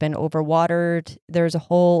plant has been overwatered. There's a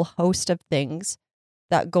whole host of things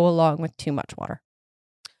that go along with too much water.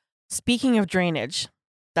 Speaking of drainage,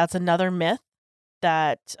 that's another myth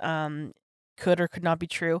that could or could not be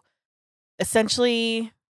true.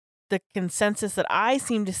 Essentially, the consensus that I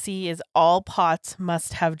seem to see is all pots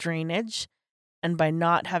must have drainage. And by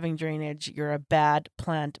not having drainage, you're a bad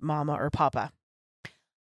plant mama or papa.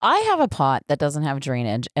 I have a pot that doesn't have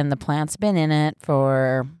drainage, and the plant's been in it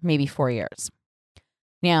for maybe 4 years.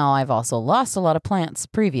 Now, I've also lost a lot of plants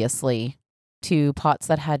previously to pots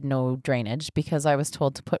that had no drainage because I was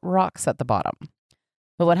told to put rocks at the bottom.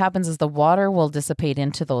 But what happens is the water will dissipate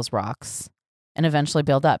into those rocks and eventually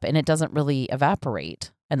build up, and it doesn't really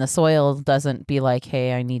evaporate. And the soil doesn't be like,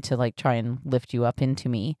 hey, I need to like try and lift you up into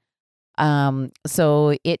me.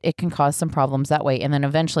 So it can cause some problems that way. And then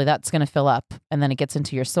eventually that's going to fill up and then it gets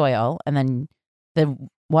into your soil and then the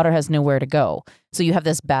water has nowhere to go. So you have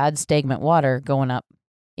this bad stagnant water going up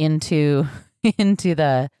into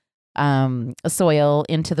the soil,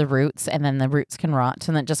 into the roots, and then the roots can rot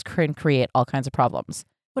and that just can create all kinds of problems.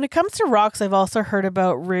 When it comes to rocks, I've also heard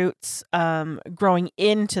about roots growing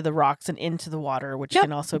into the rocks and into the water, which Yep,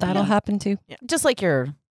 can also that'll be happen too. Just like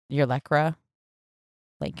your Lycra,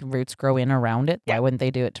 like roots grow in around it. Yeah. Why wouldn't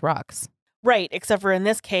they do it to rocks? right. Except for in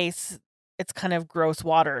this case, it's kind of gross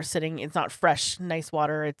water sitting. It's not fresh, nice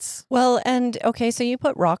water. It's Well, and okay, so you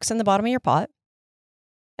put rocks in the bottom of your pot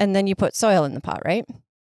and then you put soil in the pot, right?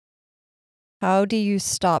 How do you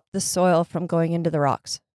stop the soil from going into the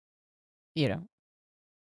rocks? You know,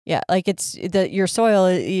 Yeah, like it's your soil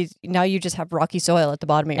is, now you just have rocky soil at the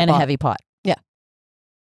bottom of your and pot. a heavy pot.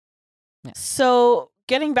 so.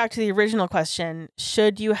 Getting back to the original question,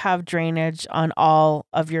 should you have drainage on all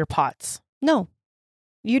of your pots? No,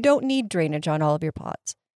 you don't need drainage on all of your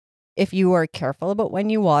pots. If you are careful about when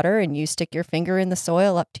you water and you stick your finger in the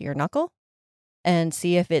soil up to your knuckle and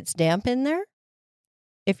see if it's damp in there,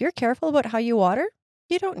 if you're careful about how you water,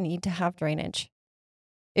 you don't need to have drainage.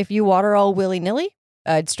 If you water all willy-nilly,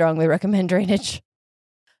 I'd strongly recommend drainage.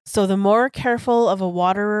 So the more careful of a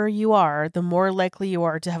waterer you are, the more likely you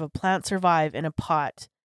are to have a plant survive in a pot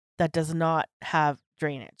that does not have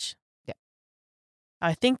drainage. Yeah.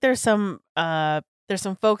 I think there's some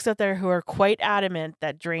folks out there who are quite adamant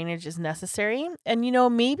that drainage is necessary. And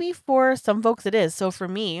maybe for some folks it is. So for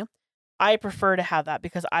me, I prefer to have that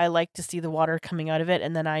because I like to see the water coming out of it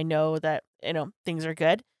and then I know that, things are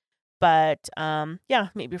good. But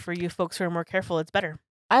maybe for you folks who are more careful, it's better.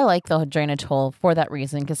 I like the drainage hole for that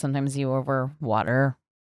reason because sometimes you overwater,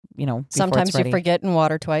 before it's Sometimes you ready. forget and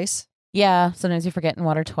water twice. Yeah, sometimes you forget and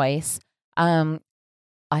water twice. I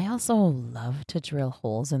also love to drill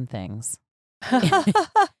holes in things.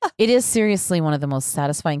 It is seriously one of the most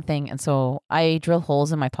satisfying thing, and so I drill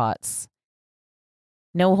holes in my pots.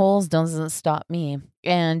 No holes doesn't stop me.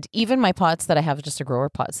 And even my pots that I have just a grower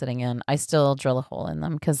pot sitting in, I still drill a hole in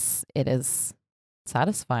them because it is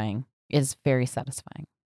satisfying. It is very satisfying.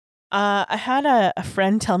 I had a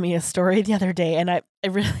friend tell me a story the other day, and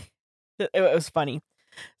it was funny.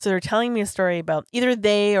 So they're telling me a story about either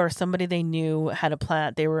they or somebody they knew had a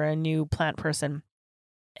plant. They were a new plant person,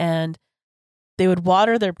 and they would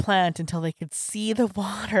water their plant until they could see the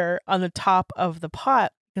water on the top of the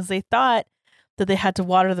pot because they thought that they had to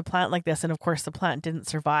water the plant like this. And of course, the plant didn't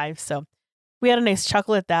survive. So we had a nice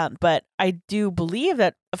chuckle at that. But I do believe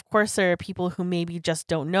that, of course, there are people who maybe just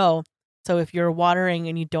don't know. So if you're watering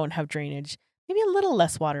and you don't have drainage, maybe a little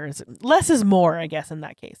less water less is more, I guess, in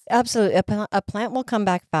that case. Absolutely. A plant will come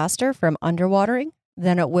back faster from underwatering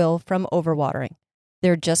than it will from overwatering.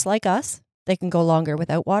 They're just like us. They can go longer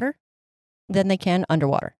without water than they can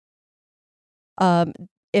underwater.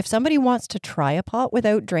 If somebody wants to try a pot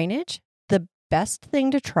without drainage, the best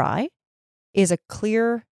thing to try is a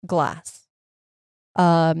clear glass.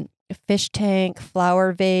 Fish tank,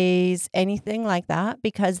 flower vase, anything like that,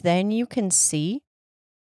 because then you can see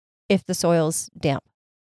if the soil's damp.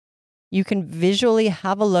 You can visually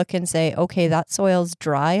have a look and say, okay, that soil's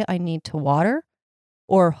dry, I need to water,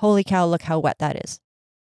 or holy cow, look how wet that is.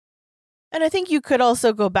 And I think you could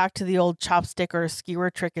also go back to the old chopstick or skewer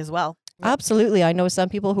trick as well. Absolutely. I know some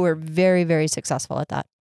people who are very, very successful at that.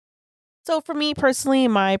 So for me personally,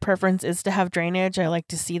 my preference is to have drainage. I like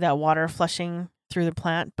to see that water flushing through the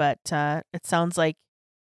plant, but it sounds like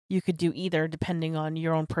you could do either depending on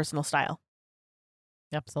your own personal style.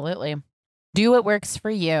 Absolutely. Do what works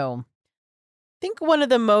for you. I think one of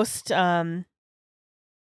the most I'm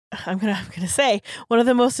gonna say one of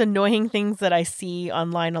the most annoying things that I see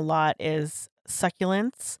online a lot is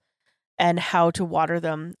succulents and how to water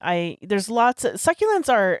them. There's lots of succulents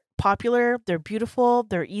are popular, they're beautiful,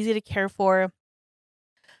 they're easy to care for.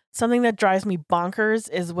 Something that drives me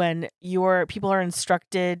bonkers is when people are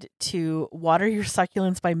instructed to water your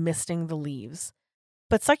succulents by misting the leaves.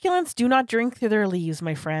 But succulents do not drink through their leaves,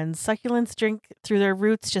 my friends. Succulents drink through their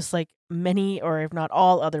roots just like many, or if not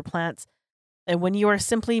all, other plants. And when you are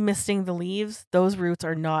simply misting the leaves, those roots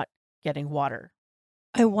are not getting water.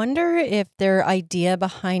 I wonder if their idea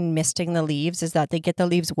behind misting the leaves is that they get the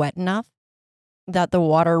leaves wet enough that the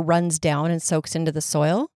water runs down and soaks into the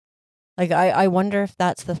soil. Like, I wonder if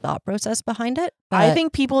that's the thought process behind it. I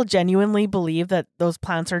think people genuinely believe that those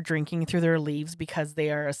plants are drinking through their leaves because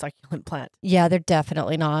they are a succulent plant. Yeah, they're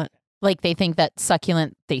definitely not. Like they think that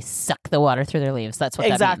succulent, they suck the water through their leaves. That's what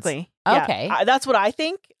Exactly. that means. Yeah. Okay. That's what I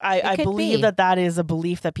think. I could believe be. that is a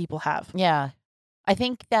belief that people have. Yeah. I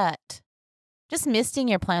think that just misting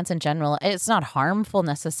your plants in general, it's not harmful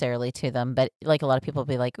necessarily to them, but like a lot of people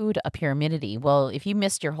be like, ooh, to up your humidity. Well, if you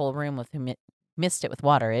mist your whole room with mist it with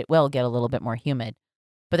water, it will get a little bit more humid.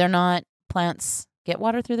 But plants get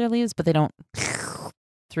water through their leaves, but they don't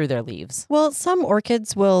through their leaves. Well, some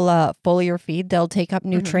orchids will foliar feed. They'll take up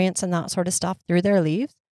nutrients and that sort of stuff through their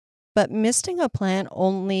leaves. But misting a plant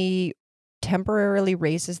only temporarily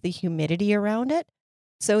raises the humidity around it.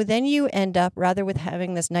 So then you end up, rather with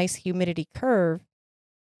having this nice humidity curve,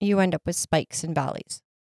 you end up with spikes and valleys.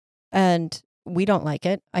 And we don't like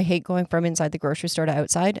it. I hate going from inside the grocery store to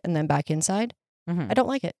outside and then back inside. I don't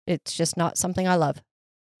like it. It's just not something I love.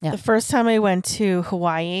 Yeah. The first time I went to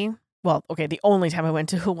Hawaii, the only time I went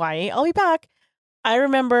to Hawaii, I'll be back. I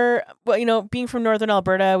remember, being from northern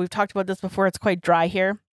Alberta, we've talked about this before, it's quite dry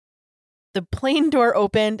here. The plane door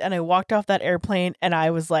opened and I walked off that airplane and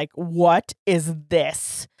I was like, what is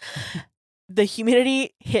this? The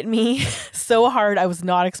humidity hit me so hard. I was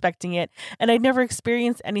not expecting it. And I'd never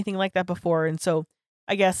experienced anything like that before. And so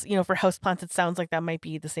I guess, for houseplants, it sounds like that might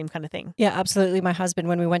be the same kind of thing. Yeah, absolutely. My husband,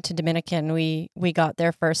 when we went to Dominican, we got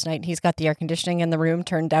there first night. He's got the air conditioning in the room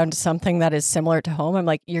turned down to something that is similar to home. I'm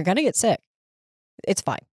like, you're going to get sick. It's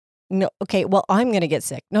fine. No, okay, well, I'm going to get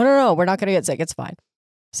sick. No, we're not going to get sick. It's fine.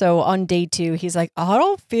 So on day 2, he's like, I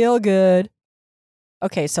don't feel good.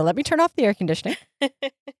 Okay, so let me turn off the air conditioning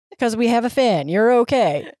because we have a fan. You're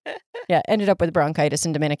okay. Yeah, ended up with bronchitis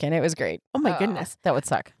in Dominican. It was great. Oh my goodness. That would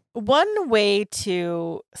suck. One way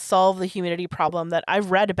to solve the humidity problem that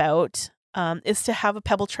I've read about is to have a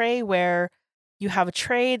pebble tray where you have a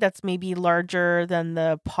tray that's maybe larger than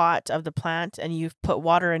the pot of the plant and you've put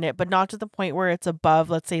water in it, but not to the point where it's above,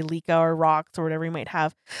 let's say, leca or rocks or whatever you might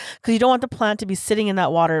have. Because you don't want the plant to be sitting in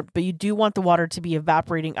that water, but you do want the water to be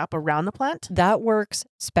evaporating up around the plant. That works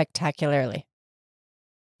spectacularly.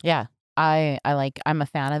 Yeah. I'm a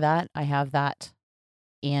fan of that. I have that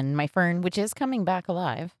in my fern, which is coming back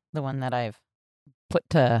alive. The one that I've put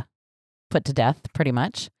to death pretty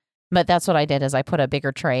much. But that's what I did is I put a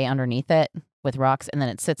bigger tray underneath it with rocks and then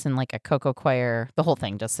it sits in like a cocoa coir. The whole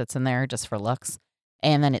thing just sits in there just for looks.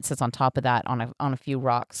 And then it sits on top of that on a few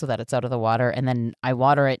rocks so that it's out of the water. And then I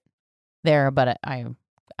water it there, but I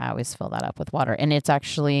always fill that up with water. And it's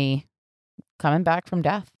actually coming back from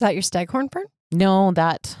death. Is that your staghorn fern? No,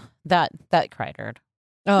 that cried.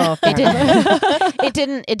 Oh, It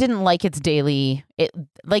didn't like its daily.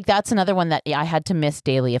 That's another one that I had to miss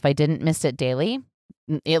daily. If I didn't miss it daily,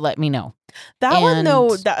 it let me know. That one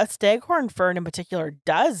though, a staghorn fern in particular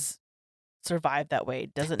does survive that way,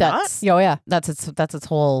 does it not? Oh yeah, that's its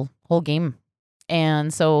whole game.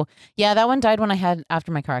 And so yeah, that one died when I had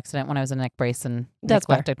after my car accident when I was in a neck brace and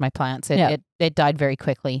neglected my plants. It died very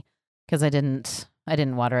quickly because I didn't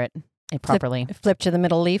water it properly. Flipped to the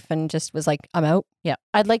middle leaf and just was like, I'm out. Yeah.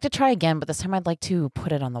 I'd like to try again, but this time I'd like to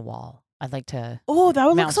put it on the wall. I'd like to Oh, that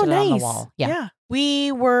would look mount so it nice. on the wall. Yeah.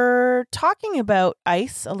 We were talking about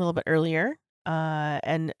ice a little bit earlier.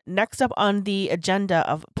 And next up on the agenda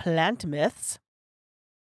of plant myths,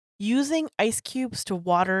 using ice cubes to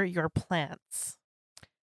water your plants.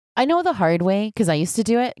 I know the hard way because I used to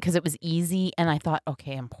do it because it was easy and I thought,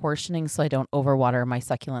 okay, I'm portioning so I don't overwater my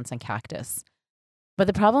succulents and cactus. But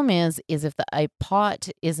the problem is if the pot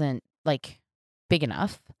isn't like big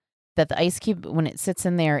enough that the ice cube, when it sits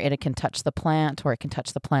in there, it can touch the plant or it can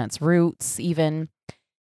touch the plant's roots even.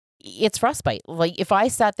 It's frostbite. Like if I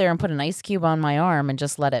sat there and put an ice cube on my arm and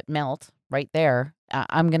just let it melt right there,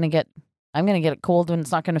 I'm going to get I'm going to get it cold when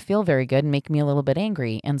it's not going to feel very good and make me a little bit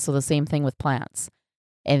angry. And so the same thing with plants.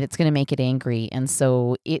 And it's going to make it angry. And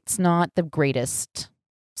so it's not the greatest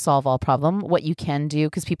solve all problem. What you can do,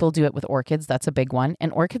 because people do it with orchids, that's a big one.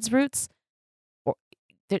 And orchids roots,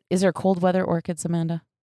 is there cold weather orchids, Amanda?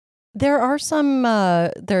 There are some,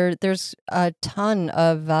 there's a ton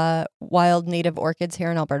of wild native orchids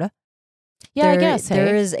here in Alberta. Yeah, I guess.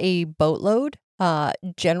 There is a boatload.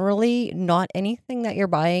 Generally, not anything that you're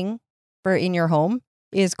buying for in your home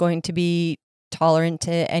is going to be tolerant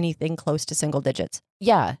to anything close to single digits.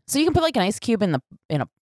 Yeah. So you can put like an ice cube in a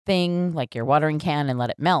thing, like your watering can, and let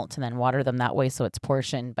it melt and then water them that way so it's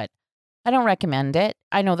portioned. But I don't recommend it.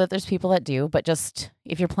 I know that there's people that do, but just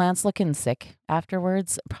if your plant's looking sick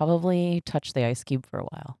afterwards, probably touch the ice cube for a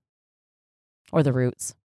while. Or the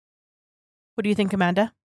roots. What do you think,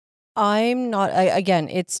 Amanda? I'm not, again,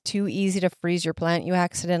 it's too easy to freeze your plant. You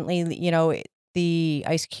accidentally, the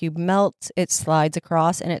ice cube melts, it slides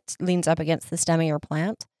across, and it leans up against the stem of your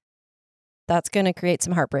plant. That's going to create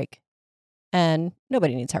some heartbreak. And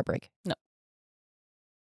nobody needs heartbreak. No.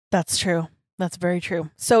 That's true. That's very true.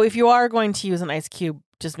 So if you are going to use an ice cube,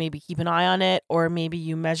 just maybe keep an eye on it, or maybe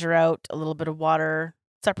you measure out a little bit of water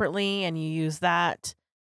separately and you use that.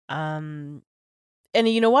 And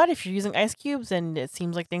you know what? If you're using ice cubes and it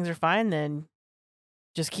seems like things are fine, then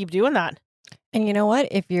just keep doing that. And you know what?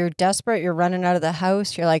 If you're desperate, you're running out of the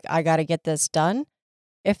house, you're like, I got to get this done.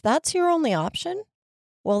 If that's your only option,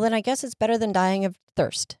 well, then I guess it's better than dying of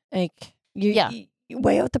thirst. Like, you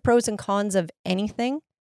weigh out the pros and cons of anything,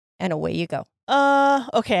 and away you go.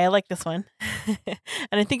 Okay, I like this one. And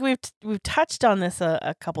I think we've touched on this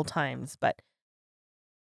a couple times, but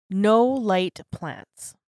no light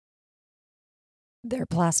plants. They're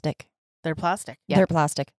plastic. They're plastic. Yeah. They're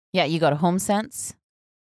plastic. Yeah, you go to HomeSense,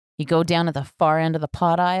 you go down to the far end of the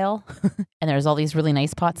pot aisle, and there's all these really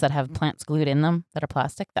nice pots that have plants glued in them that are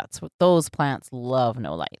plastic. That's what those plants love,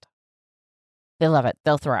 no light. They love it.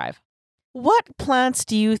 They'll thrive. What plants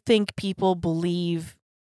do you think people believe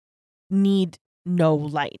need no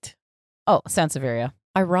light? Oh, Sansevieria.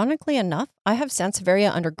 Ironically enough, I have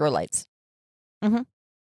Sansevieria under grow lights. I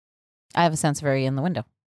have a Sansevieria in the window.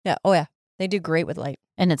 Yeah. Oh, yeah. They do great with light.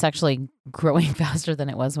 And it's actually growing faster than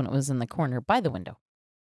it was when it was in the corner by the window.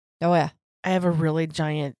 Oh, yeah. I have a really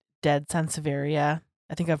giant dead Sansevieria.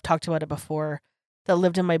 I think I've talked about it before. That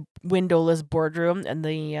lived in my windowless boardroom, and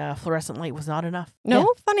the fluorescent light was not enough.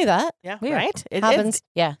 No, funny that. Yeah, Weird. right? Happens.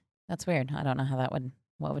 Yeah, that's weird. I don't know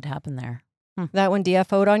what would happen there. That one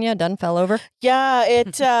DFO'd on you, done fell over. Yeah,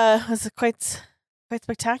 it was quite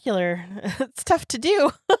spectacular. It's tough to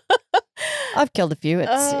do. I've killed a few.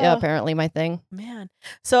 It's apparently my thing. Man.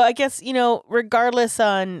 So I guess, regardless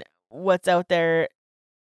on what's out there,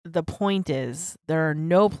 the point is there are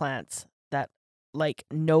no plants that like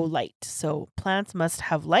no light. So plants must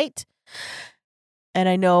have light. And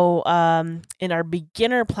I know in our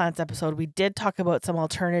beginner plants episode, we did talk about some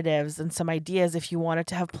alternatives and some ideas if you wanted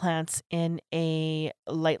to have plants in a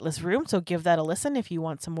lightless room. So give that a listen if you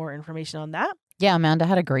want some more information on that. Yeah, Amanda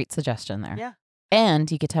had a great suggestion there. Yeah.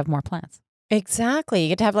 And you get to have more plants. Exactly. You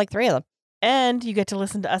get to have like 3 of them. And you get to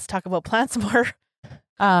listen to us talk about plants more.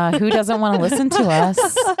 Who doesn't want to listen to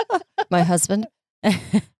us? My husband.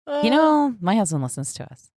 My husband listens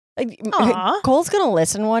to us. Aw. Cole's going to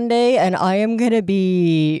listen one day, and I am going to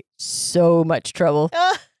be so much trouble.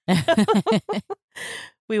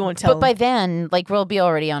 We won't tell But by then, we'll be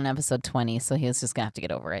already on episode 20, so he's just going to have to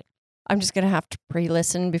get over it. I'm just going to have to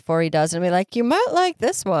pre-listen before he does and be like, you might like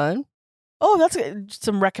this one. Oh, that's good.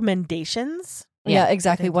 Some recommendations. Yeah,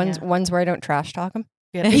 exactly. think, Ones where I don't trash talk him.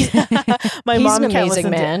 My He's mom an can't amazing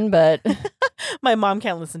listen man, but my mom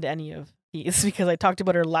can't listen to any of these because I talked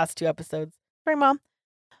about her last 2 episodes. Sorry, Mom.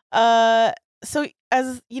 So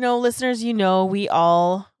as listeners, we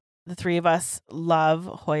all, the 3 of us, love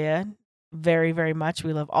Hoya very, very much.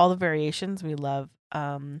 We love all the variations. We love.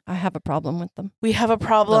 I have a problem with them. We have a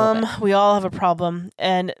problem. We all have a problem.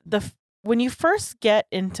 And when you first get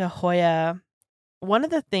into Hoya, one of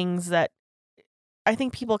the things that I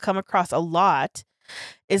think people come across a lot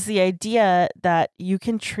is the idea that you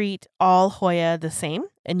can treat all Hoya the same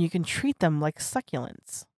and you can treat them like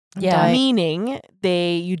succulents. Yeah. Meaning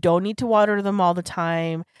you don't need to water them all the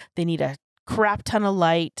time. They need a crap ton of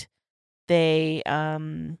light. They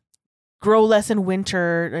grow less in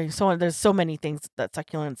winter. So on. There's so many things that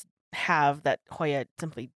succulents have that Hoya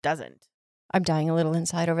simply doesn't. I'm dying a little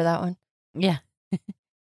inside over that one. Yeah.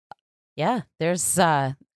 Yeah. There's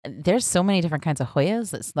so many different kinds of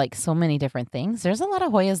Hoyas. It's like so many different things. There's a lot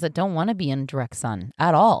of Hoyas that don't want to be in direct sun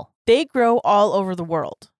at all. They grow all over the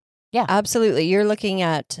world. Absolutely. You're looking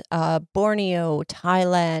at Borneo,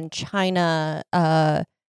 Thailand, China,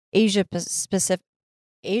 Asia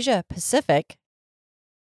Pacific,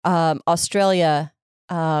 Australia.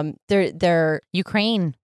 They're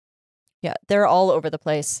Ukraine. yeah, they're all over the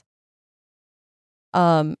place.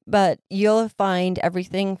 But you'll find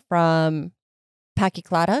everything from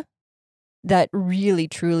Pachyclata that really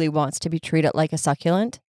truly wants to be treated like a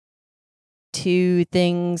succulent to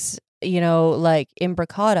things, like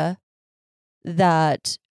Imbricata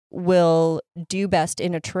that will do best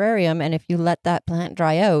in a terrarium. And if you let that plant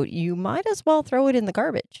dry out, you might as well throw it in the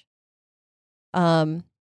garbage.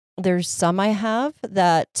 There's some I have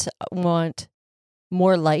that want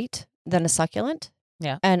more light than a succulent.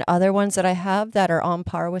 Yeah. And other ones that I have that are on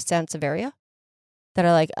par with Sansevieria that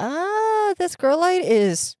are like, this grow light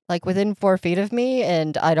is like within 4 feet of me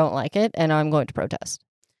and I don't like it and I'm going to protest.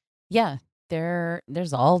 Yeah.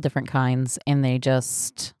 There's all different kinds, and they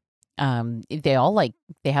just they all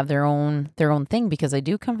they have their own thing because they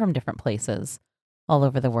do come from different places all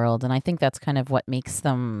over the world, and I think that's kind of what makes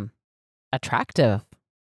them attractive,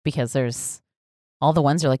 because there's all the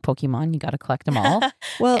ones are like Pokemon, you got to collect them all.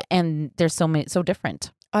 Well, And there's so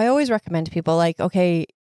different. I always recommend to people like, okay,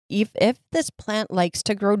 if this plant likes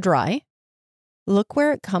to grow dry, look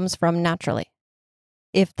where it comes from naturally.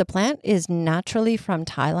 If the plant is naturally from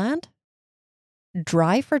Thailand,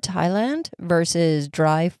 dry for Thailand versus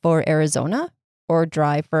dry for Arizona or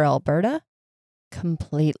dry for Alberta,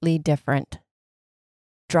 completely different.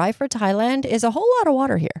 Dry for Thailand is a whole lot of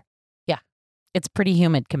water here. It's pretty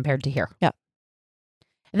humid compared to here. Yeah.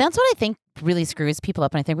 And that's what I think really screws people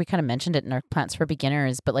up. And I think we kind of mentioned it in our Plants for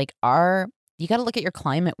Beginners, but you got to look at your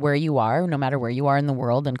climate where you are, no matter where you are in the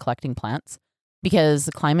world and collecting plants, because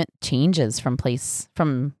the climate changes from place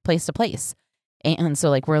to place. And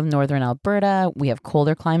so we're in northern Alberta, we have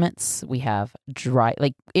colder climates, we have dry,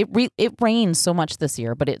 it rains so much this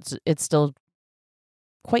year, but it's still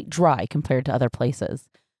quite dry compared to other places.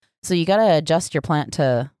 So you got to adjust your plant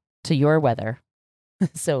to your weather.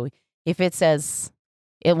 So if it says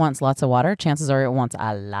it wants lots of water, chances are it wants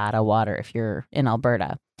a lot of water if you're in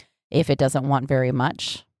Alberta. If it doesn't want very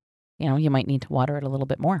much, you might need to water it a little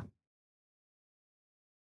bit more.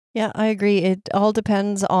 Yeah, I agree. It all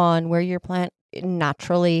depends on where your plant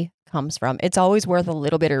naturally comes from. It's always worth a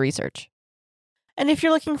little bit of research. And if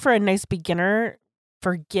you're looking for a nice beginner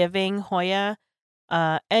for giving Hoya,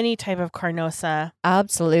 any type of Carnosa,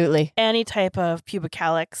 Absolutely. any type of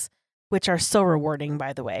Pubicalix, which are so rewarding,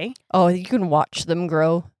 by the way. Oh, you can watch them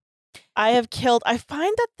grow. I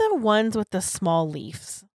find that the ones with the small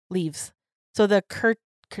leaves, so the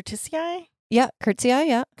Curtisii, Yeah, Curtsii,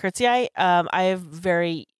 yeah. I have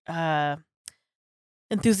very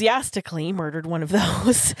enthusiastically murdered one of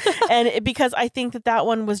those. And because I think that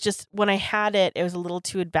one was just, when I had it, it was a little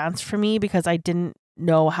too advanced for me because I didn't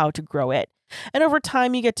know how to grow it. And over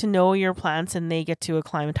time, you get to know your plants and they get to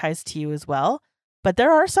acclimatize to you as well. But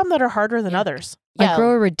there are some that are harder than others. I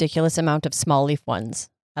grow a ridiculous amount of small leaf ones.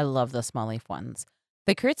 I love the small leaf ones.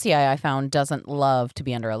 The Curtsii I found doesn't love to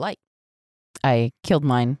be under a light. I killed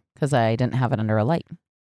mine because I didn't have it under a light.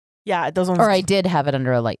 Yeah, those ones. Or I did have it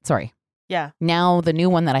under a light. Sorry. Yeah. Now the new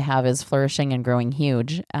one that I have is flourishing and growing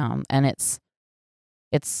huge, and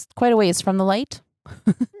it's quite a ways from the light.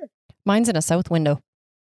 Mine's in a south window.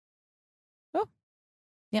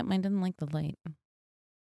 Yeah, mine didn't like the light.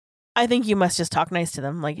 I think you must just talk nice to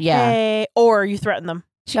them, like, Yeah. hey, or you threaten them.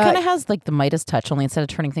 She kind of has the Midas touch, only instead of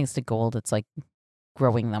turning things to gold, it's like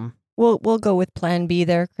growing them. We'll go with plan B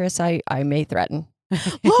there, Chris. I may threaten.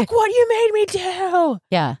 Look what you made me do.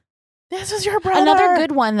 Yeah. This was your brother. Another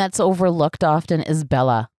good one that's overlooked often is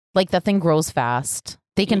Bella. That thing grows fast.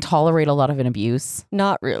 They can tolerate a lot of abuse.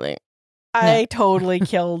 Not really. I totally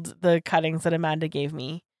killed the cuttings that Amanda gave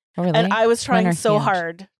me. Oh, really? And I was Mine trying are so huge.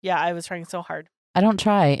 hard. Yeah, I was trying so hard. I don't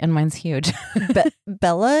try, and mine's huge.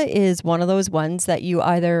 Bella is one of those ones that you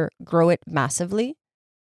either grow it massively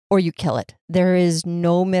or you kill it. There is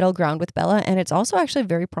no middle ground with Bella, and it's also actually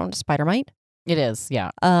very prone to spider mite. It is,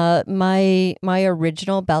 yeah. My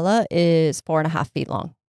original Bella is 4.5 feet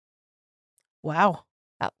long. Wow.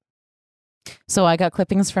 So I got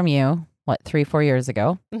clippings from you, 3-4 years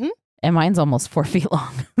ago? Mhm. And mine's almost 4 feet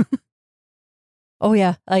long. Oh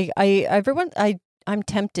yeah, I'm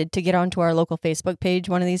tempted to get onto our local Facebook page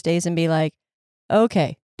one of these days and be like,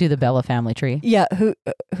 okay, Do the Bella family tree. yeah,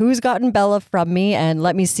 who's gotten Bella from me, and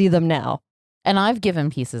let me see them now. And I've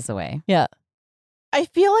given pieces away. Yeah. I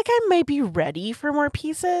feel like I might be ready for more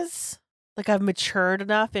pieces. Like I've matured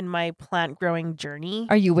enough in my plant growing journey.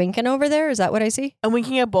 Are you winking over there? Is that what I see? I'm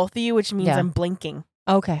winking at both of you, which means Yeah. I'm blinking.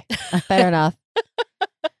 Okay, fair enough.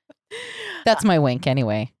 That's my wink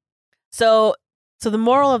anyway. So the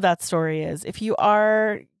moral of that story is if you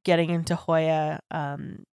are getting into Hoya,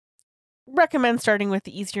 recommend starting with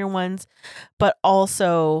the easier ones, but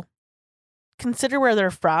also consider where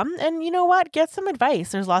they're from. And you know what? Get some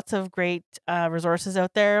advice. There's lots of great resources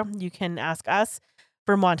out there. You can ask us.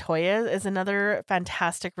 Vermont Hoya is another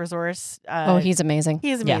fantastic resource. He's amazing.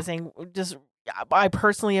 He's amazing. Just I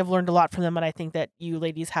personally have learned a lot from them, and I think that you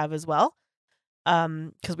ladies have as well.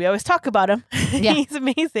 Because we always talk about him. Yeah. He's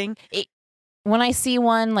amazing. When I see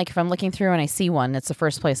one, like if I'm looking through and I see one, it's the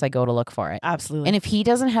first place I go to look for it. Absolutely. And if he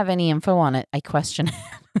doesn't have any info on it, I question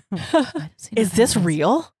it. Is this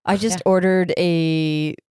real? I just ordered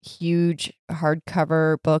a huge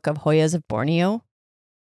hardcover book of Hoyas of Borneo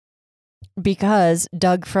because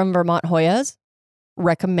Doug from Vermont Hoyas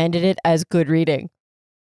recommended it as good reading.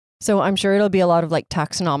 So I'm sure it'll be a lot of like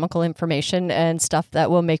taxonomical information and stuff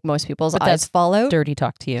that will make most people's But eyes that's fall out. Dirty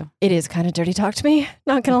talk to you. It is kind of dirty talk to me,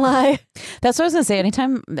 not gonna lie. That's what I was gonna say.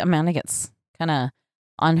 Anytime Amanda gets kind of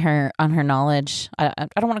on her knowledge, I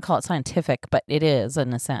don't want to call it scientific, but it is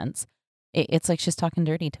in a sense. It's like she's talking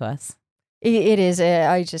dirty to us. It is.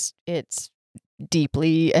 It's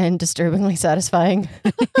deeply and disturbingly satisfying.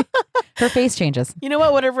 Her face changes. You know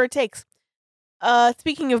what? Whatever it takes.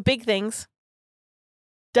 Speaking of big things,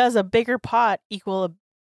 does a bigger pot equal a...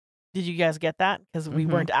 Did you guys get that? Because we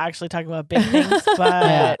Mhm. weren't actually talking about big things,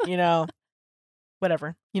 but, you know,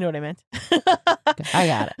 whatever. You know what I meant. I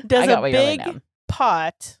got it. Does I got a what you're laying big down.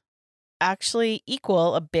 pot actually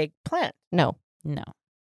equal a big plant? No. No.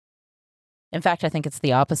 In fact, I think it's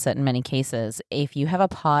the opposite in many cases. If you have a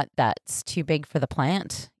pot that's too big for the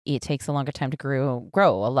plant, it takes a longer time to grow.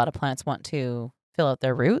 A lot of plants want to fill out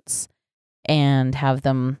their roots and have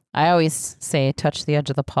them, I always say, touch the edge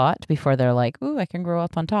of the pot before they're like, ooh, I can grow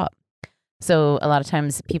up on top. So a lot of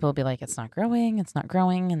times people will be like, it's not growing.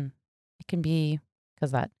 And it can be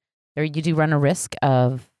because you do run a risk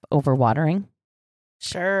of overwatering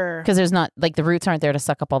Sure. because there's not, like the roots aren't there to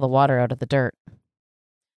suck up all the water out of the dirt.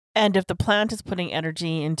 And if the plant is putting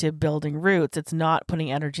energy into building roots, it's not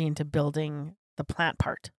putting energy into building the plant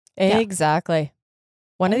part. Yeah. Exactly.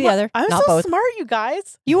 One or the other, I'm not so both. smart, you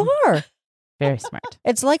guys. You are. Very smart.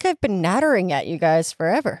 It's like I've been nattering at you guys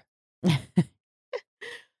forever.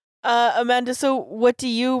 Amanda, so what do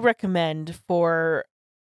you recommend for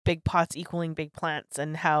big pots equaling big plants,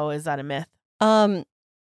 and how is that a myth?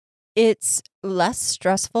 It's less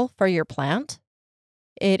stressful for your plant.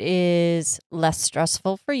 It is less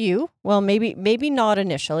stressful for you. Well, maybe not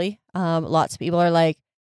initially. Lots of people are like,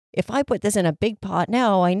 if I put this in a big pot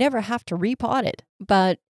now, I never have to repot it.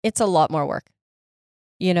 But it's a lot more work.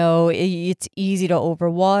 You know, it's easy to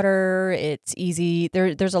overwater. It's easy.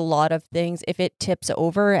 There's a lot of things. If it tips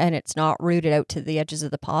over and it's not rooted out to the edges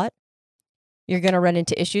of the pot, you're going to run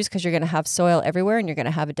into issues because you're going to have soil everywhere and you're going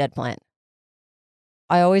to have a dead plant.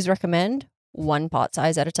 I always recommend one pot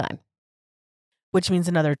size at a time. Which means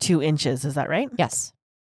another 2 inches. Is that right? Yes.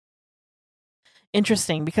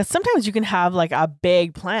 Interesting, because sometimes you can have like a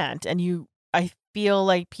big plant and I feel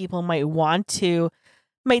like people might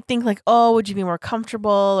think like, oh, would you be more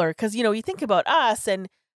comfortable? Or because, you know, you think about us and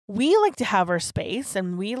we like to have our space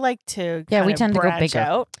and we like to Yeah, we kind of tend to go branch bigger.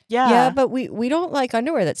 out. Yeah. Yeah, but we don't like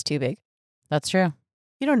underwear that's too big. That's true.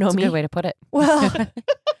 You don't know That's a me. good way to put it. Well,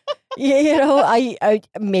 you know, I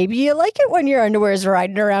maybe you like it when your underwear is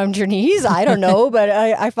riding around your knees. I don't know, but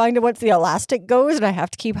I find it once the elastic goes and I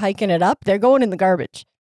have to keep hiking it up, they're going in the garbage.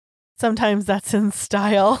 Sometimes that's in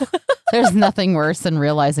style. There's nothing worse than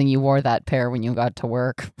realizing you wore that pair when you got to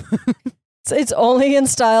work. It's only in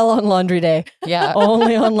style on laundry day. Yeah.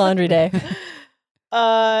 Only on laundry day.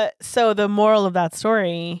 So the moral of that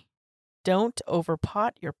story, don't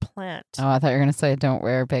overpot your plant. Oh, I thought you were going to say don't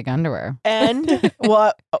wear big underwear. And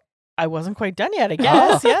well, I wasn't quite done yet, I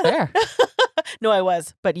guess. Oh, Yeah. there. No, I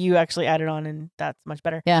was, but you actually added on and that's much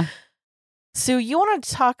better. Yeah. So you want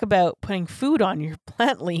to talk about putting food on your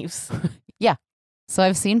plant leaves. So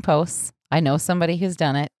I've seen posts. I know somebody who's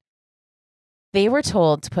done it. They were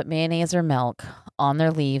told to put mayonnaise or milk on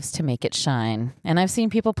their leaves to make it shine. And I've seen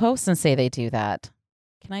people post and say they do that.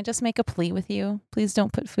 Can I just make a plea with you? Please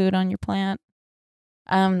don't put food on your plant.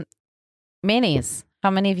 Mayonnaise. How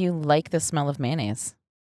many of you like the smell of mayonnaise?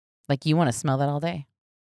 Like you want to smell that all day.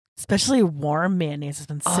 Especially warm mayonnaise has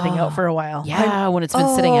been sitting out Oh, for a while. Yeah, when it's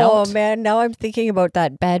been sitting out. Oh man, now I'm thinking about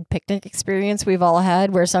that bad picnic experience we've all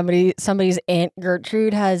had where somebody's Aunt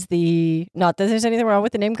Gertrude has not that there's anything wrong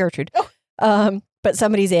with the name Gertrude. But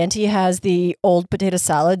somebody's auntie has the old potato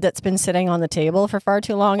salad that's been sitting on the table for far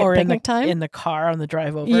too long Or at picnic time. in the car on the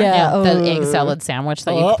drive over. Yeah. The egg Oh. salad sandwich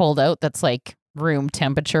that you Oh. pulled out that's like room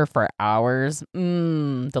temperature for hours.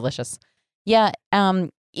 Delicious. Yeah.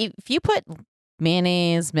 if you put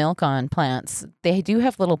mayonnaise, milk on plants, they do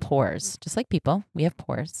have little pores, just like people. We have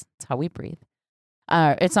pores. It's how we breathe.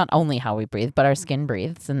 It's not only how we breathe, but our skin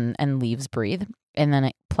breathes and leaves breathe. And then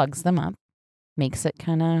it plugs them up, makes it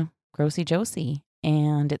kind of grossy-josey,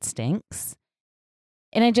 and it stinks.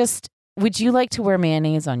 And would you like to wear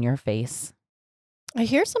mayonnaise on your face? I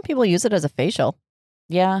hear some people use it as a facial.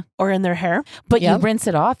 Yeah. Or in their hair. But Yeah. you rinse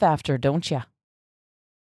it off after, don't you?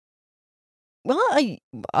 Well,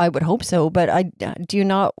 I would hope so, but do you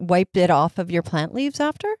not wipe it off of your plant leaves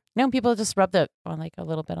after? No, people just rub the like a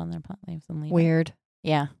little bit on their plant leaves and leave it. Weird.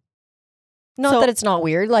 Yeah. Not So- that it's not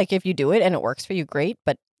weird. Like if you do it and it works for you, great.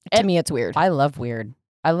 But to And me, it's weird. I love weird.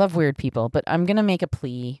 I love weird people, but I'm going to make a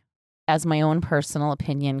plea as my own personal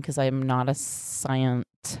opinion because I'm not a science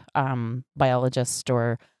biologist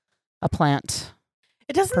or a plant.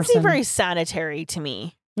 It doesn't Person. seem very sanitary to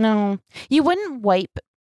me. No, you wouldn't wipe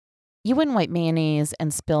mayonnaise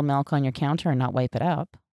and spill milk on your counter and not wipe it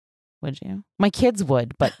up, would you? My kids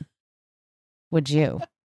would, but would you?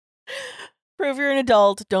 Prove you're an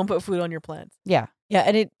adult. Don't put food on your plants. Yeah, Yeah,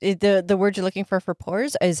 and the word you're looking for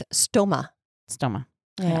pores is stoma. stoma.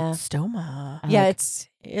 Yeah. Stoma. I Yeah,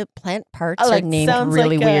 like- plant parts I like- are named sounds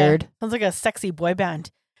really like weird. Sounds like a sexy boy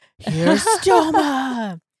band. Here's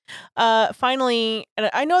Stoma. Finally,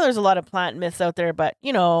 and I know there's a lot of plant myths out there, but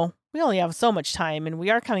we only have so much time and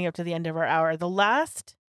we are coming up to the end of our hour. The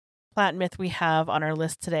last plant myth we have on our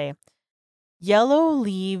list today. Yellow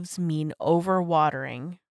leaves mean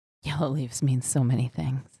overwatering. Yellow leaves mean so many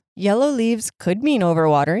things. Yellow leaves could mean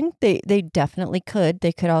overwatering. They definitely could.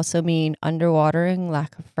 They could also mean underwatering,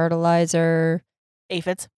 lack of fertilizer,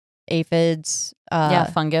 Aphids. aphids. Yeah,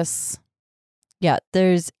 fungus. Yeah,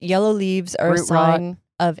 there's yellow leaves are a Root rot. sign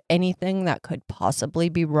of anything that could possibly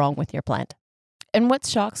be wrong with your plant. And what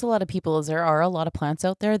shocks a lot of people is there are a lot of plants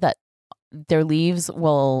out there that their leaves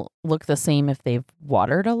will look the same if they've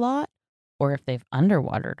watered a lot or if they've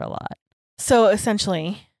underwatered a lot. So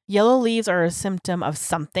essentially, yellow leaves are a symptom of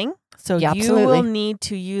something. So Yeah, you absolutely. will need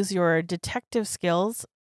to use your detective skills,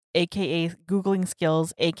 aka Googling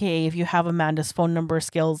skills, aka if you have Amanda's phone number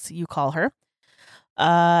skills, you call her.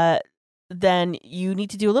 Then you need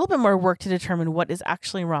to do a little bit more work to determine what is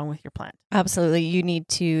actually wrong with your plant. Absolutely. You need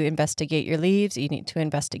to investigate your leaves. You need to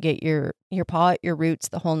investigate your pot, your roots,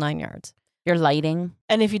 the whole 9 yards. Your lighting.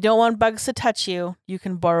 And if you don't want bugs to touch you, you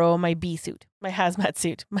can borrow my bee suit, my hazmat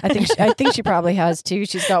suit. I think she probably has two.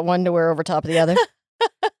 She's got one to wear over top of the other.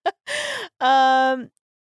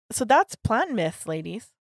 So that's plant myths, ladies.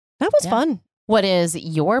 That was Yeah. fun. What is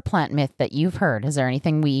your plant myth that you've heard? Is there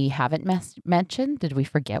anything we haven't mentioned? Did we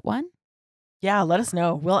forget one? Yeah, let us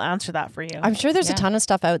know. We'll answer that for you. I'm sure there's Yeah. a ton of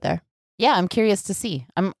stuff out there. Yeah, I'm curious to see.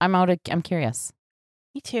 I'm curious.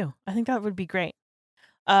 Me too. I think that would be great.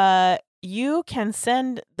 You can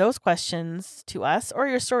send those questions to us or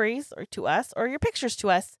your stories or to us or your pictures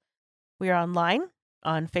to us. We are online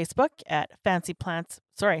on Facebook at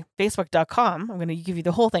Facebook.com. I'm going to give you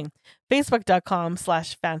the whole thing.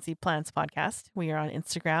 Facebook.com/fancyplantspodcast. We are on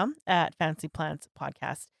Instagram at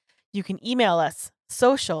fancyplantspodcast. You can email us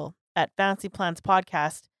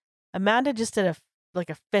social@fancyplantspodcast. Amanda just did a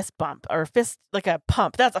fist bump or a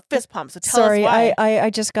pump. That's a fist pump. So tell Sorry, us why. I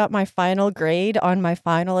just got my final grade on my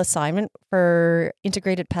final assignment for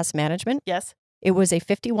integrated pest management. Yes. It was a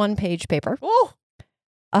 51-page paper. Oh,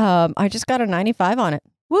 I just got a 95 on it.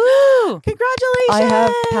 woo! Congratulations! I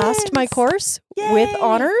have passed my course with Yay!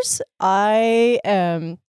 honors.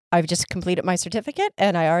 I've just completed my certificate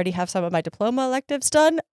and I already have some of my diploma electives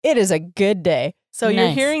done. It is a good day. So you're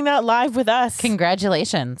Nice. hearing that live with us,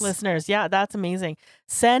 Congratulations. listeners. Yeah, that's amazing.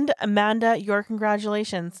 Send Amanda your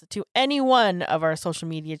congratulations to any one of our social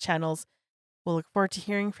media channels. We'll look forward to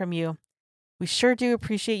hearing from you. We sure do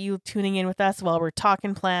appreciate you tuning in with us while we're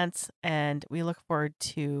talking plants, and we look forward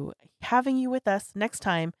to having you with us next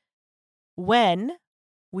time when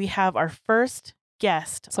we have our first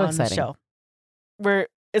guest So on exciting. the show.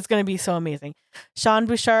 It's going to be so amazing. Sean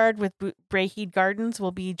Bouchard with Brayheed Gardens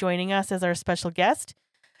will be joining us as our special guest.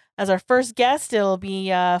 As our first guest, it'll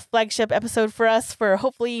be a flagship episode for us for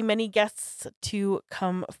hopefully many guests to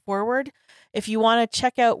come forward. If you want to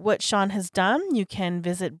check out what Sean has done, you can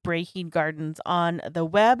visit Brayheed Gardens on the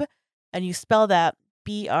web, and you spell that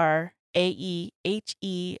BRAEHEID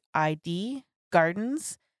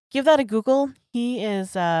Gardens. Give that a Google. He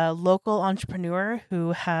is a local entrepreneur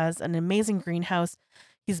who has an amazing greenhouse.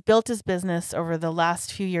 He's built his business over the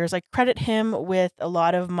last few years. I credit him with a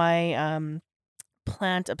lot of my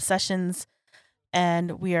plant obsessions,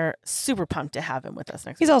 and we are super pumped to have him with us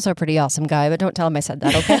next He's also a pretty awesome guy, but don't tell him I said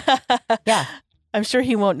that, okay? week. Yeah. I'm sure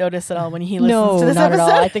he won't notice at all when he listens No, to this not episode.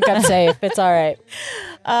 at all. I think I'm safe. It's all right.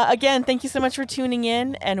 Again, thank you so much for tuning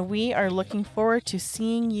in, and we are looking forward to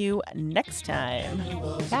seeing you next time.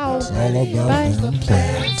 Ciao. It's all about Bye. them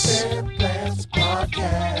plants. Plants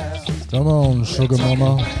Podcast. Come on, sugar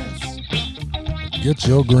mama. Get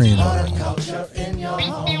your green on. Culture in your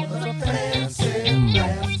home. The Fancy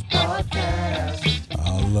Plants Podcast.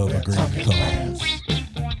 I love a green thumb. Plants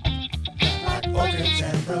like orchids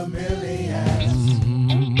and bromeliads.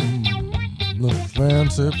 The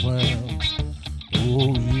fancy plant.